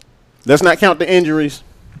let's not count the injuries.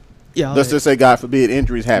 Yeah, let's just say, God forbid,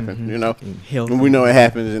 injuries happen. And we know it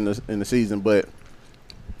happens in the season. But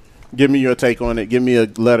give me your take on it. Give me a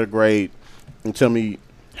letter grade and tell me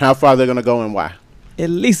how far they're gonna go and why. At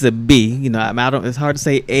least a B. It's hard to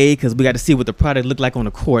say A because we got to see what the product look like on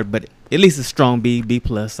the court. But at least a strong B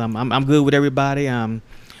plus. I'm good with everybody.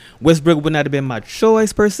 Westbrook would not have been my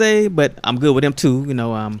choice per se, but I'm good with him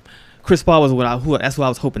too. Chris Paul was that's what I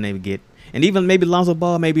was hoping they would get. And even maybe Lonzo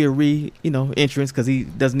Ball, maybe a entrance because he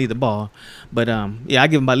doesn't need the ball. But, I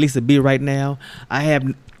give him at least a B right now. I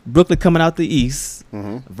have Brooklyn coming out the East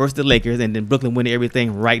versus the Lakers, and then Brooklyn winning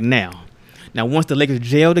everything right now. Now, once the Lakers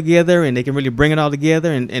gel together and they can really bring it all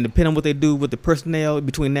together, and depending on what they do with the personnel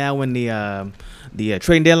between now and the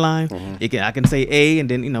trading deadline, I can say A, and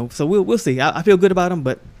then, so we'll see. I feel good about them,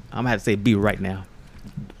 but I'm going to have to say B right now.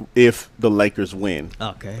 If the Lakers win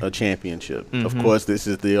a championship. Of course, this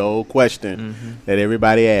is the old question that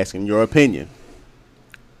everybody asks, in your opinion.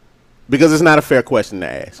 Because it's not a fair question to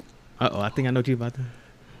ask. I think I know what you're about to.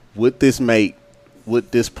 Would this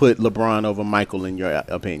put LeBron over Michael in your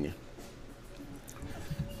opinion?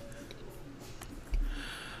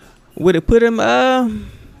 Would it put him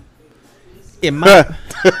in my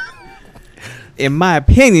in my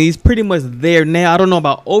opinion, he's pretty much there now. I don't know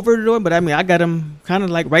about over the door, but I got him kind of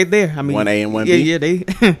like right there. 1A and 1B. Yeah, they,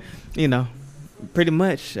 pretty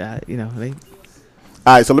much, they.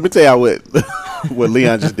 All right, so let me tell y'all what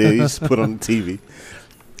Leon just did. He just put on the TV.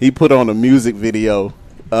 He put on a music video.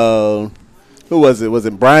 Who was it? Was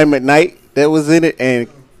it Brian McKnight that was in it? And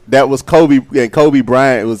that was Kobe. And Kobe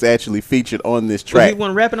Bryant was actually featured on this track. Was he the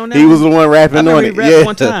one rapping on that? He was the one rapping on it. He rapped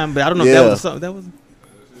one time, but I don't know if that was something. That was.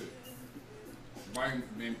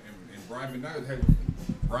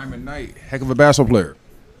 Brian McKnight, heck of a basketball player.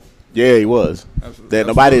 Yeah, he was. That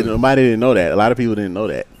nobody didn't know that. A lot of people didn't know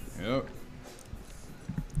that. Yep.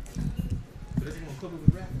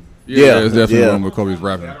 Yeah, it's definitely one where Kobe's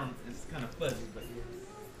rapping. It's kind of fuzzy, but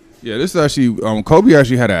yeah, this is actually Kobe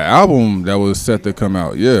actually had an album that was set to come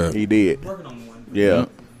out. Yeah, he did. Working on one. Yeah.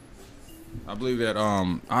 I believe that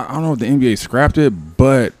I don't know if the NBA scrapped it,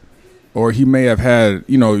 but or he may have had,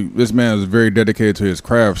 this man is very dedicated to his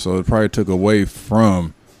craft, so it probably took away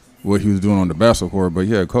from what he was doing on the basketball court. But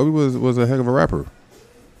yeah, Kobe was a heck of a rapper.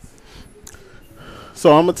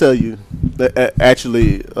 So I'm gonna tell you that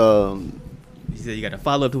actually. You said you got a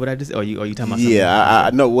follow up to what I just, or you talking about something? Yeah,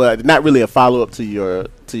 I know. Well, not really a follow up to your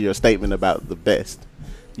statement about the best.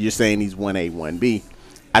 You're saying he's 1A, 1B.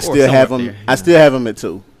 I still have him. I still have him at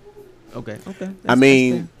 2. Okay. I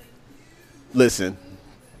mean, listen.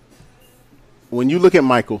 When you look at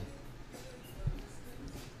Michael,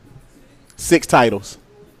 6 titles,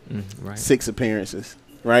 right. 6 appearances,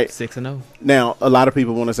 right? 6-0. Now, a lot of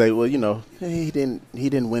people want to say, well, he didn't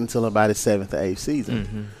win until about his 7th or 8th season.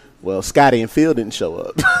 Mm-hmm. Well, Scottie and Phil didn't show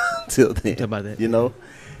up till then. Talk about that.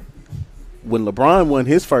 When LeBron won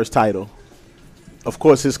his first title, of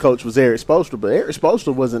course, his coach was Eric Spoelstra, but Eric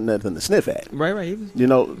Spoelstra wasn't nothing to sniff at. Right.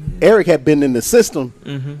 Eric had been in the system.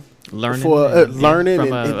 Mm-hmm. Learning and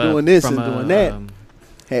doing this and doing that.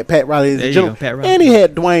 Had Pat Riley as a general. Pat Riley. And he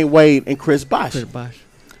had Dwayne Wade and Chris Bosh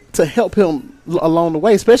to help him along the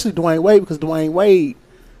way, especially Dwayne Wade, because Dwayne Wade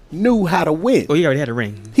knew how to win. Well, he already had a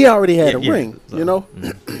ring. He already had a ring, so.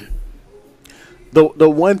 The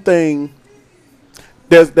one thing,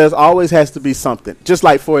 there's always has to be something. Just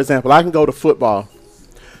like, for example, I can go to football.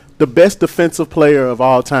 The best defensive player of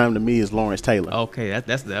all time to me is Lawrence Taylor. Okay,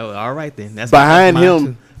 that's all right then. That's behind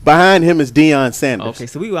him. Behind him is Deion Sanders. Okay,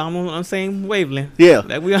 so we on the same wavelength. Yeah,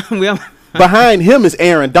 behind him is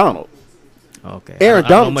Aaron Donald. Okay, Aaron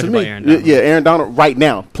Donald to me. Aaron Donald right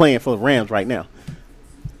now playing for the Rams right now.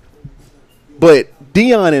 But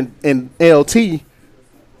Deion and LT.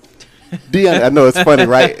 Deion, I know it's funny,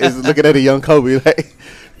 right? It's looking at a young Kobe. Like,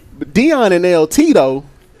 but Deion and LT though,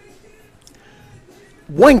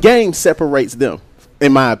 one game separates them,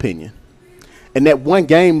 in my opinion, and that one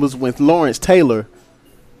game was when Lawrence Taylor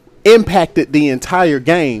impacted the entire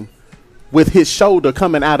game with his shoulder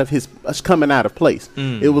coming out of place.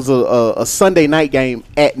 It was a Sunday night game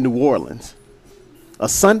at New Orleans, a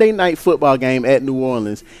Sunday night football game at New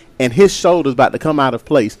Orleans, and his shoulder's about to come out of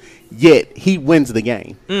place. Yet he wins the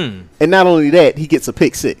game, and not only that, he gets a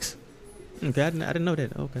pick 6. Okay, I didn't know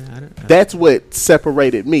that. Okay, that's what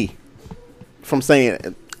separated me from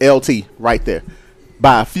saying LT right there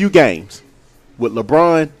by a few games. With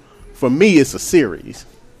LeBron, for me, it's a series.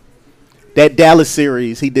 That Dallas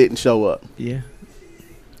series, he didn't show up. Yeah,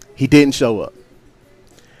 he didn't show up.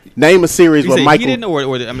 Name a series where Michael. He didn't,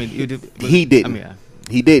 he didn't.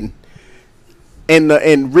 He didn't.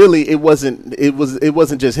 And really, it wasn't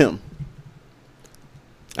just him.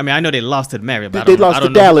 I mean, I know they lost to the Mavericks, but they lost to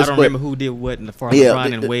Dallas. I don't remember who did what in the far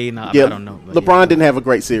LeBron and Wade. I don't know. LeBron didn't have a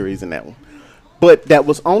great series in that one, but that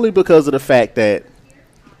was only because of the fact that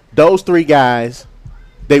those 3 guys,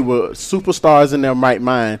 they were superstars in their right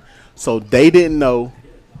mind, so they didn't know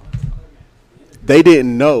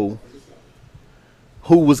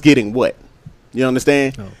who was getting what. You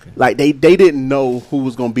understand? Okay. Like they didn't know who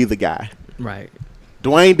was going to be the guy. Right.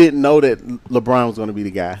 Dwayne didn't know that LeBron was going to be the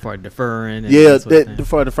guy. For deferring.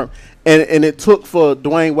 For deferring. And it took for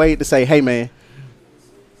Dwayne Wade to say, hey, man,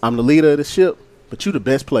 I'm the leader of the ship, but you the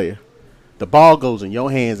best player. The ball goes in your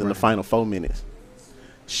hands in the final 4 minutes.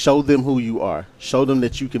 Show them who you are. Show them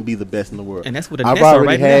that you can be the best in the world. And that's what the Nets are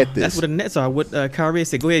right now. That's what the Nets are. What Kyrie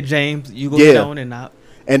said, go ahead, James. You go get on and out.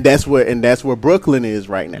 And that's where Brooklyn is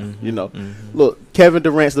right now. Look, Kevin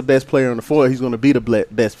Durant's the best player on the floor. He's going to be the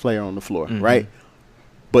best player on the floor, right?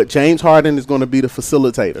 But James Harden is going to be the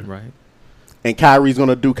facilitator, right? And Kyrie's going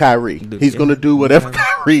to do Kyrie. He's going to do whatever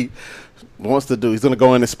Kyrie wants to do. He's going to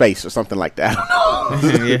go into space or something like that. I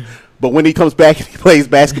don't know. Yeah. But when he comes back and he plays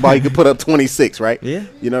basketball, he can put up 26, right? Yeah.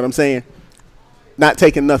 You know what I'm saying? Not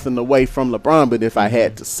taking nothing away from LeBron, but if I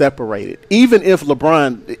had to separate it, even with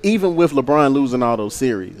LeBron losing all those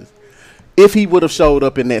series, if he would have showed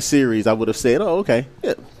up in that series, I would have said, oh, okay,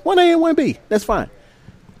 yeah, 1A and 1B, that's fine.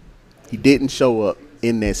 He didn't show up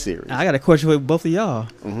in that series. I got a question for both of y'all.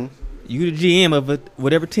 Mm-hmm. You the GM of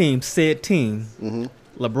whatever team, said team, mm-hmm.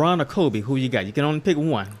 LeBron or Kobe, who you got? You can only pick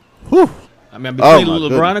one. Whew. I mean, between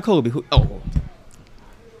LeBron or Kobe. Well,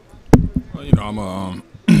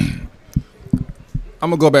 I'm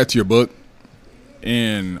gonna go back to your book,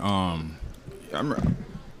 and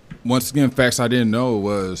once again, facts I didn't know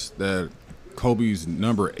was that Kobe's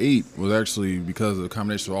number 8 was actually because of the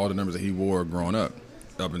combination of all the numbers that he wore growing up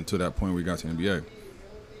until that point where he got to the NBA.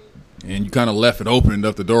 And you kind of left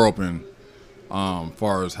the door open,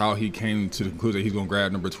 far as how he came to the conclusion that he's gonna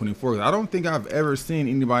grab number 24. I don't think I've ever seen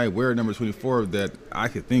anybody wear number 24 that I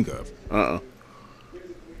could think of. I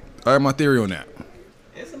have my theory on that.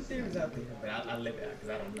 There's some theories out there. I left it because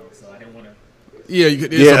I don't know, so I didn't want to. Yeah,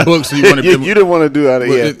 it's a book, so you want to. You didn't want to do that.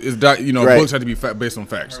 Yeah, Right. Books have to be based on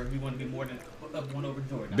facts. We want to be more than up one over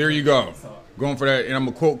Jordan. There you go. Going for that, and I'm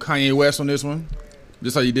gonna quote Kanye West on this one,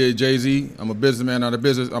 just how you did Jay-Z. I'm a businessman, not a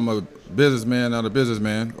business. I'm a businessman, not a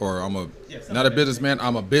businessman, or not a businessman.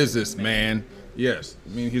 I'm a businessman. Yes,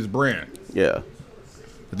 I mean his brand. yeah.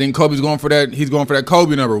 I think Kobe's going for that. He's going for that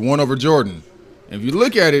Kobe number, 1 over Jordan. And if you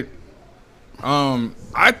look at it,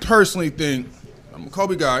 I personally think, I'm a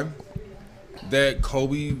Kobe guy, that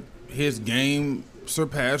Kobe, his game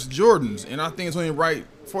surpassed Jordan's. And I think it's only right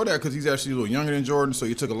for that because he's actually a little younger than Jordan, so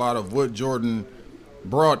he took a lot of what Jordan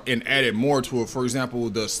brought and added more to it. For example,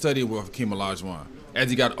 the study with Hakeem Olajuwon. As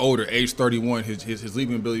he got older, age 31, his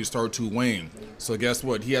leaping ability started to wane. So guess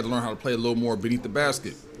what? He had to learn how to play a little more beneath the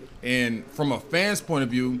basket. And from a fan's point of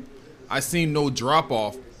view, I seen no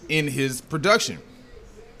drop-off in his production.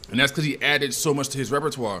 And that's because he added so much to his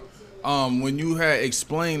repertoire. When you had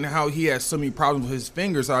explained how he had so many problems with his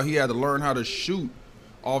fingers, how he had to learn how to shoot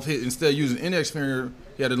off his, instead of using index finger,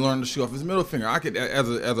 he had to learn to shoot off his middle finger. I could, as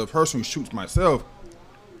a person who shoots myself,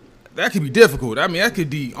 that could be difficult. I mean, that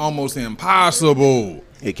could be almost impossible.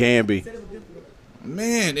 It can be.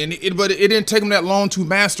 Man, but it didn't take him that long to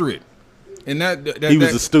master it. And he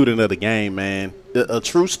was a student of the game, man. A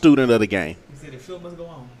true student of the game. He said the show must go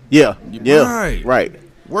on. Yeah. Right.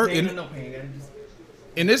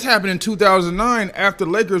 And this happened in 2009 after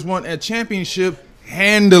the Lakers won a championship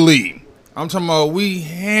handily. I'm talking about we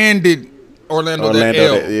handed Orlando that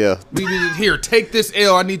L. Yeah. We did, here, take this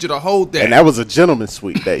L. I need you to hold that. And that was a gentleman's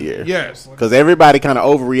sweep that year. Yes. Because everybody kind of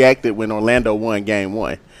overreacted when Orlando won Game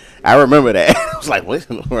 1. I remember that. I was like, what?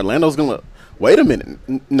 Orlando's going to... Wait a minute.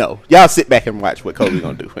 No. Y'all sit back and watch what Kobe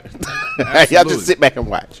going to do. Y'all just sit back and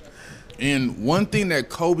watch. And one thing that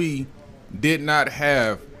Kobe did not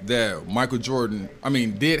have that Michael Jordan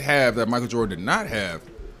did not have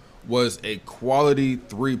was a quality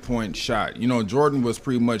three-point shot. You know, Jordan was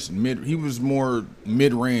pretty much he was more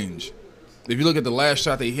mid-range. If you look at the last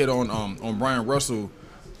shot they hit on Brian Russell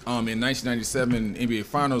in 1997 NBA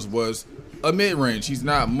Finals was a mid-range. He's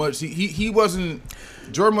not much. He wasn't.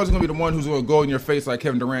 Jordan wasn't gonna be the one who's gonna go in your face like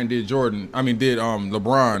Kevin Durant did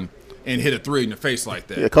LeBron and hit a three in your face like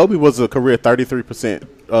that. Yeah, Kobe was a career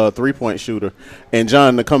 33% three-point shooter, and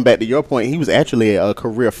John, to come back to your point, he was actually a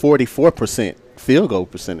career 44% field goal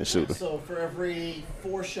percentage shooter. So for every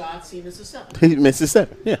 4 shots, he misses 7. He misses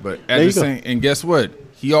 7. Yeah, but and guess what?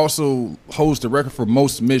 He also holds the record for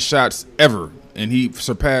most missed shots ever, and he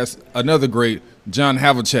surpassed another great, John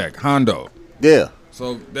Havlicek, Hondo. Yeah.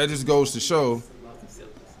 So that just goes to show.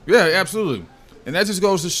 Yeah, absolutely, and that just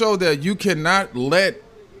goes to show that you cannot let,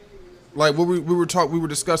 like we were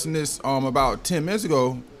discussing this about 10 minutes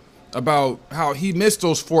ago about how he missed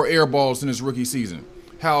those 4 air balls in his rookie season.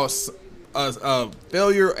 How a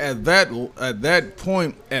failure at that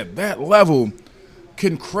point at that level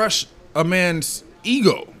can crush a man's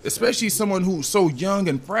ego, especially someone who's so young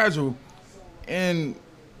and fragile. And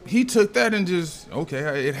he took that and just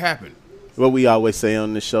it happened. What we always say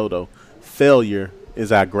on this show, though, failure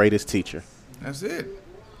is our greatest teacher. That's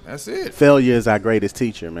it. Failure is our greatest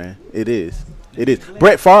teacher, man. It is.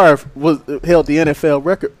 Brett Favre held the NFL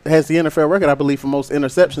record, I believe, for most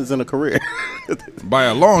interceptions in a career. By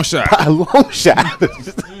a long shot. And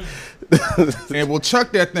we'll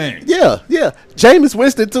chuck that thing. Yeah. Jameis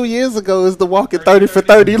Winston 2 years ago is the walking 30 for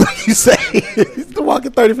 30, like you say. He's the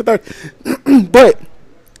walking 30 for 30. But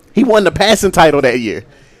he won the passing title that year.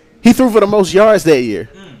 He threw for the most yards that year.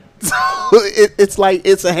 So it's like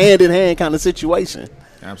it's a hand-in-hand kind of situation.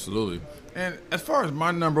 Absolutely. And as far as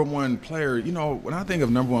my number one player, you know, when I think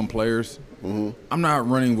of number one players, I'm not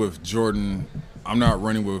running with Jordan. I'm not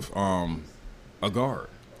running with a guard.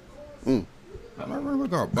 I'm not running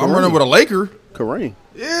with a guard. I'm running with a Laker. Kareem.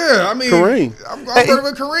 Yeah, I mean, Kareem. I'm running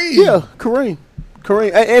with Kareem. Yeah,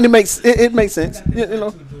 Kareem, and it makes sense. You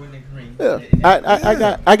know. Yeah,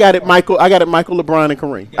 I got it. Michael, LeBron, and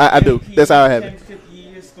Kareem. I do. That's how I have it.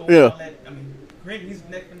 Yeah.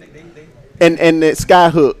 And that sky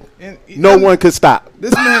hook, no one could stop.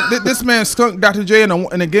 This man skunked Dr. J in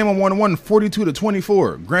a game of 1-1,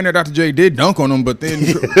 42-24. Granted, Dr. J did dunk on him, but then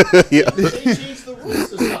They changed the rules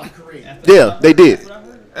to stop Kareem. Yeah, they did.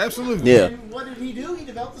 Absolutely. Yeah. And what did he do? He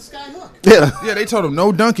developed the sky hook. Yeah, they told him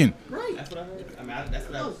no dunking. Right. That's what I heard. I mean,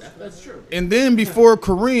 that's true. And then before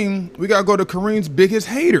Kareem, we gotta go to Kareem's biggest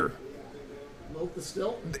hater. Lope the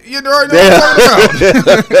still. You already know what I'm talking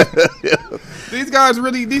about. These guys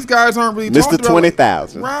aren't really Mr.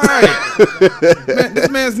 20,000. Right. Man, this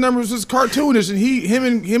man's numbers is cartoonish, and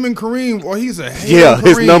him and Kareem, well, he's a hater. Yeah,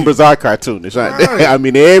 his numbers are cartoonish. Right? I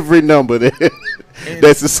mean, every number there.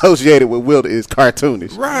 that's associated with Wilt is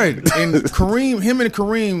cartoonish. Right. And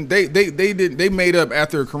Kareem, they made up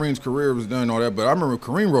after Kareem's career was done and all that. But I remember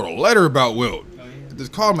Kareem wrote a letter about Wilt.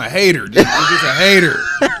 Just called him a hater. Just a hater.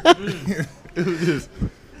 It was just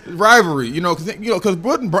rivalry, because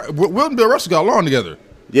Wilt and Bill Russell got along together.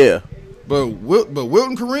 Yeah. But Wilt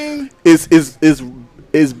and Kareem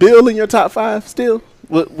is Bill in your top 5 still?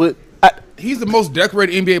 He's the most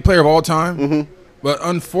decorated NBA player of all time. Mm-hmm. But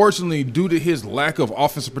unfortunately, due to his lack of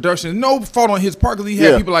offensive production, no fault on his part, because he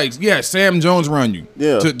had people like Sam Jones around you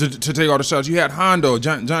to take all the shots. You had Hondo,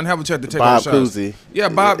 John Havlicek to take all the shots. Cousy. Yeah,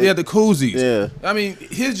 Bob. Yeah, the Koozies. Yeah. I mean,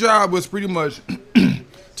 his job was pretty much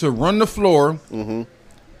to run the floor,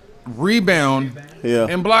 rebound,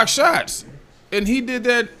 and block shots. And he did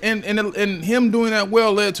that, and him doing that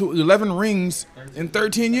well led to 11 rings in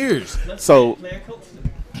 13 years. So,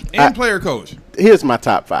 player coach. Here's my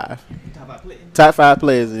top 5. Top 5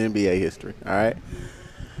 players in NBA history. All right.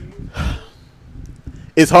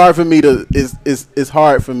 It's hard for me it's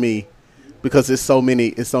hard for me because it's so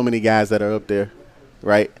many guys that are up there,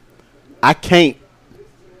 right? I cannot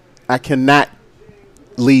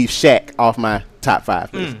leave Shaq off my top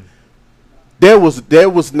 5 list. There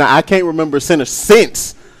was not, I can't remember a center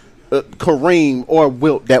since Kareem or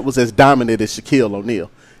Wilt that was as dominant as Shaquille O'Neal.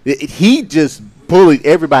 He just bullied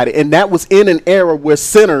everybody, and that was in an era where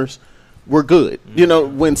centers were good.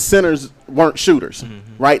 When centers weren't shooters,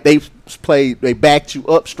 right? They backed you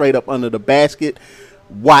up straight up under the basket.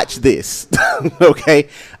 Watch this, okay?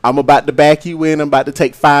 I'm about to back you in. I'm about to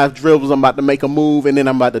take 5 dribbles. I'm about to make a move, and then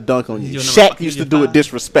I'm about to dunk on you. Shaq used to do it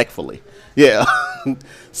disrespectfully. Yeah.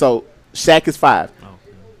 So Shaq is 5. Oh.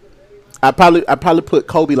 I probably put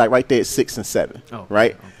Kobe like right there at 6 and 7. Oh,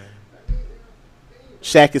 right. Okay.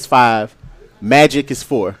 Shaq is 5. Magic is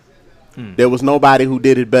 4. There was nobody who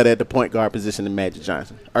did it better at the point guard position than Magic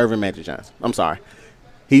Johnson. Irvin Magic Johnson. I'm sorry.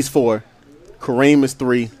 He's 4. Kareem is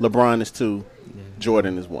 3. LeBron is 2. Yeah.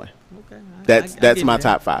 Jordan is 1. Okay. That's my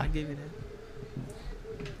top 5. I give you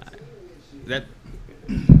that.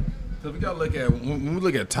 So we gotta look at when we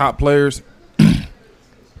look at top players.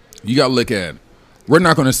 You gotta look at. We're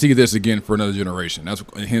not going to see this again for another generation. That's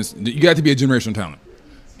hence you got to be a generational talent.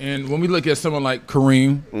 And when we look at someone like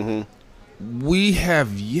Kareem. We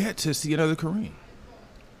have yet to see another Kareem.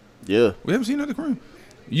 Yeah. We haven't seen another Kareem.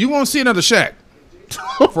 You won't see another Shaq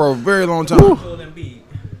for a very long time.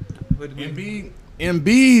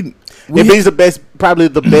 Embiid's probably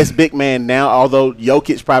the best big man now, although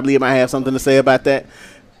Jokic probably might have something to say about that.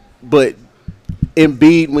 But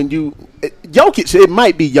Embiid, it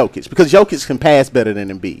might be Jokic, because Jokic can pass better than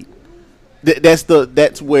Embiid.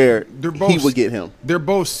 That's where he would get him. They're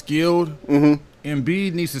both skilled.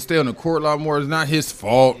 Embiid needs to stay on the court a lot more. It's not his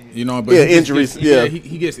fault, But injuries.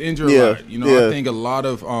 He gets injured a lot. I think a lot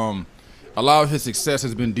of his success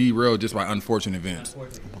has been derailed just by unfortunate events.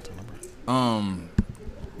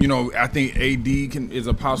 I think AD is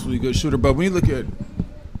a possibly good shooter, but when you look at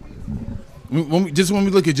when we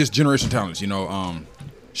look at just generation talents,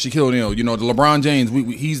 Shaquille O'Neal, the LeBron James,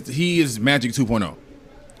 he is Magic 2.0.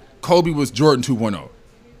 Kobe was Jordan 2.0.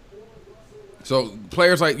 So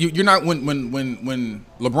players like you're not when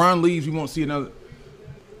LeBron leaves, you won't see another.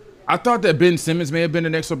 I thought that Ben Simmons may have been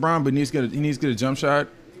the next LeBron, but he needs to get a jump shot.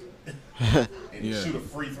 Shoot a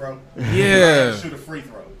free throw. Yeah. Shoot a free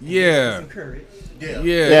throw. Yeah. Yeah.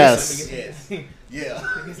 Yes. Yeah.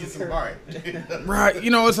 Get some heart. Right.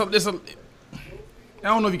 It's a. I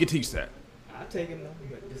don't know if you can teach that. I take him though.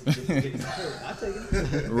 I take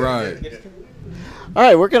him. Right. All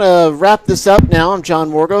right, we're going to wrap this up now. I'm John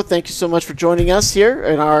Morgo. Thank you so much for joining us here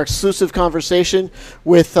in our exclusive conversation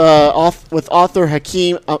with author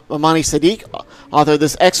Hakeem Amani Sadiq, author of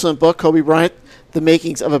this excellent book, Kobe Bryant, The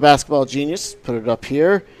Makings of a Basketball Genius. Put it up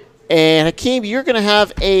here. And Hakeem, you're going to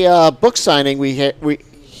have a book signing. We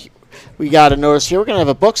got a notice here. We're going to have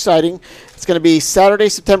a book signing. It's going to be Saturday,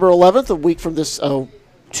 September 11th, a week from this 2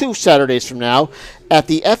 Saturdays from now, at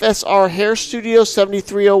the FSR Hair Studio,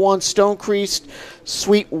 7301 Stonecrest,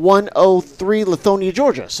 Suite 103, Lithonia,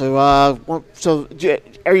 Georgia. So, are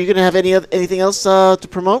you going to have anything else to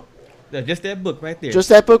promote? Just that book right there. Just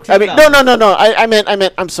that book? I mean, no. I meant.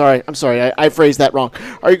 I'm sorry. I phrased that wrong.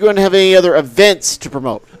 Are you going to have any other events to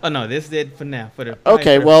promote? Oh no, this is it for now.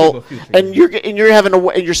 Okay, well, and you're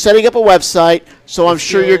setting up a website, so I'm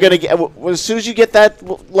sure you're going to get. As soon as you get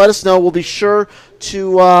that, let us know. We'll be sure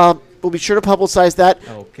to publicize that.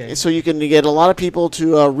 Okay. So you can get a lot of people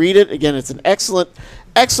to read it. Again, it's an excellent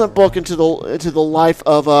book into the life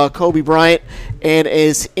of Kobe Bryant and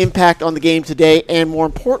his impact on the game today, and more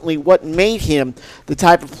importantly, what made him the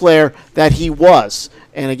type of player that he was.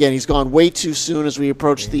 And again, he's gone way too soon as we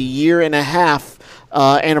approach the year and a half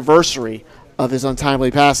anniversary of his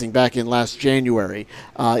untimely passing back in last January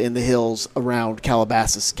in the hills around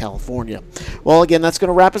Calabasas, California. Well, again, that's going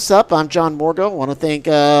to wrap us up. I'm John Morgo. I want to thank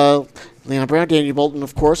Leon Brown, Daniel Bolton,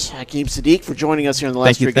 of course, Hakeem Sadiq for joining us here in the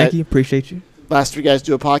last three. Thank you. Appreciate you. Last Three Guys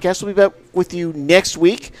Do a Podcast. We'll be back with you next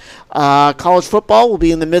week. College football will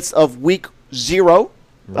be in the midst of week 0.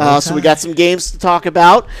 So we got some games to talk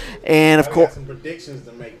about, and of course, some predictions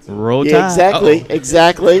to make too. Roll yeah, Tide.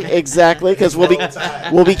 exactly, because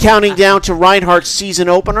we'll be counting down to Reinhardt's season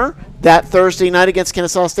opener that Thursday night against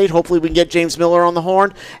Kennesaw State. Hopefully, we can get James Miller on the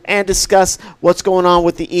horn and discuss what's going on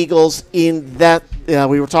with the Eagles in that.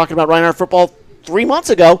 We were talking about Reinhardt football 3 months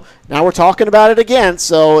ago. Now we're talking about it again,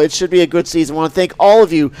 so it should be a good season. I want to thank all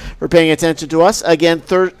of you for paying attention to us. Again,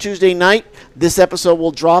 Tuesday night, this episode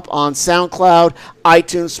will drop on SoundCloud,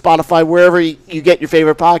 iTunes, Spotify, wherever you get your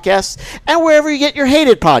favorite podcasts, and wherever you get your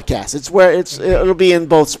hated podcasts. It'll be in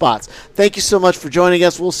both spots. Thank you so much for joining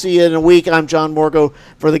us. We'll see you in a week. I'm John Morgo.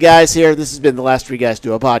 For the guys here, this has been the Last Three Guys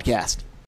Do a Podcast.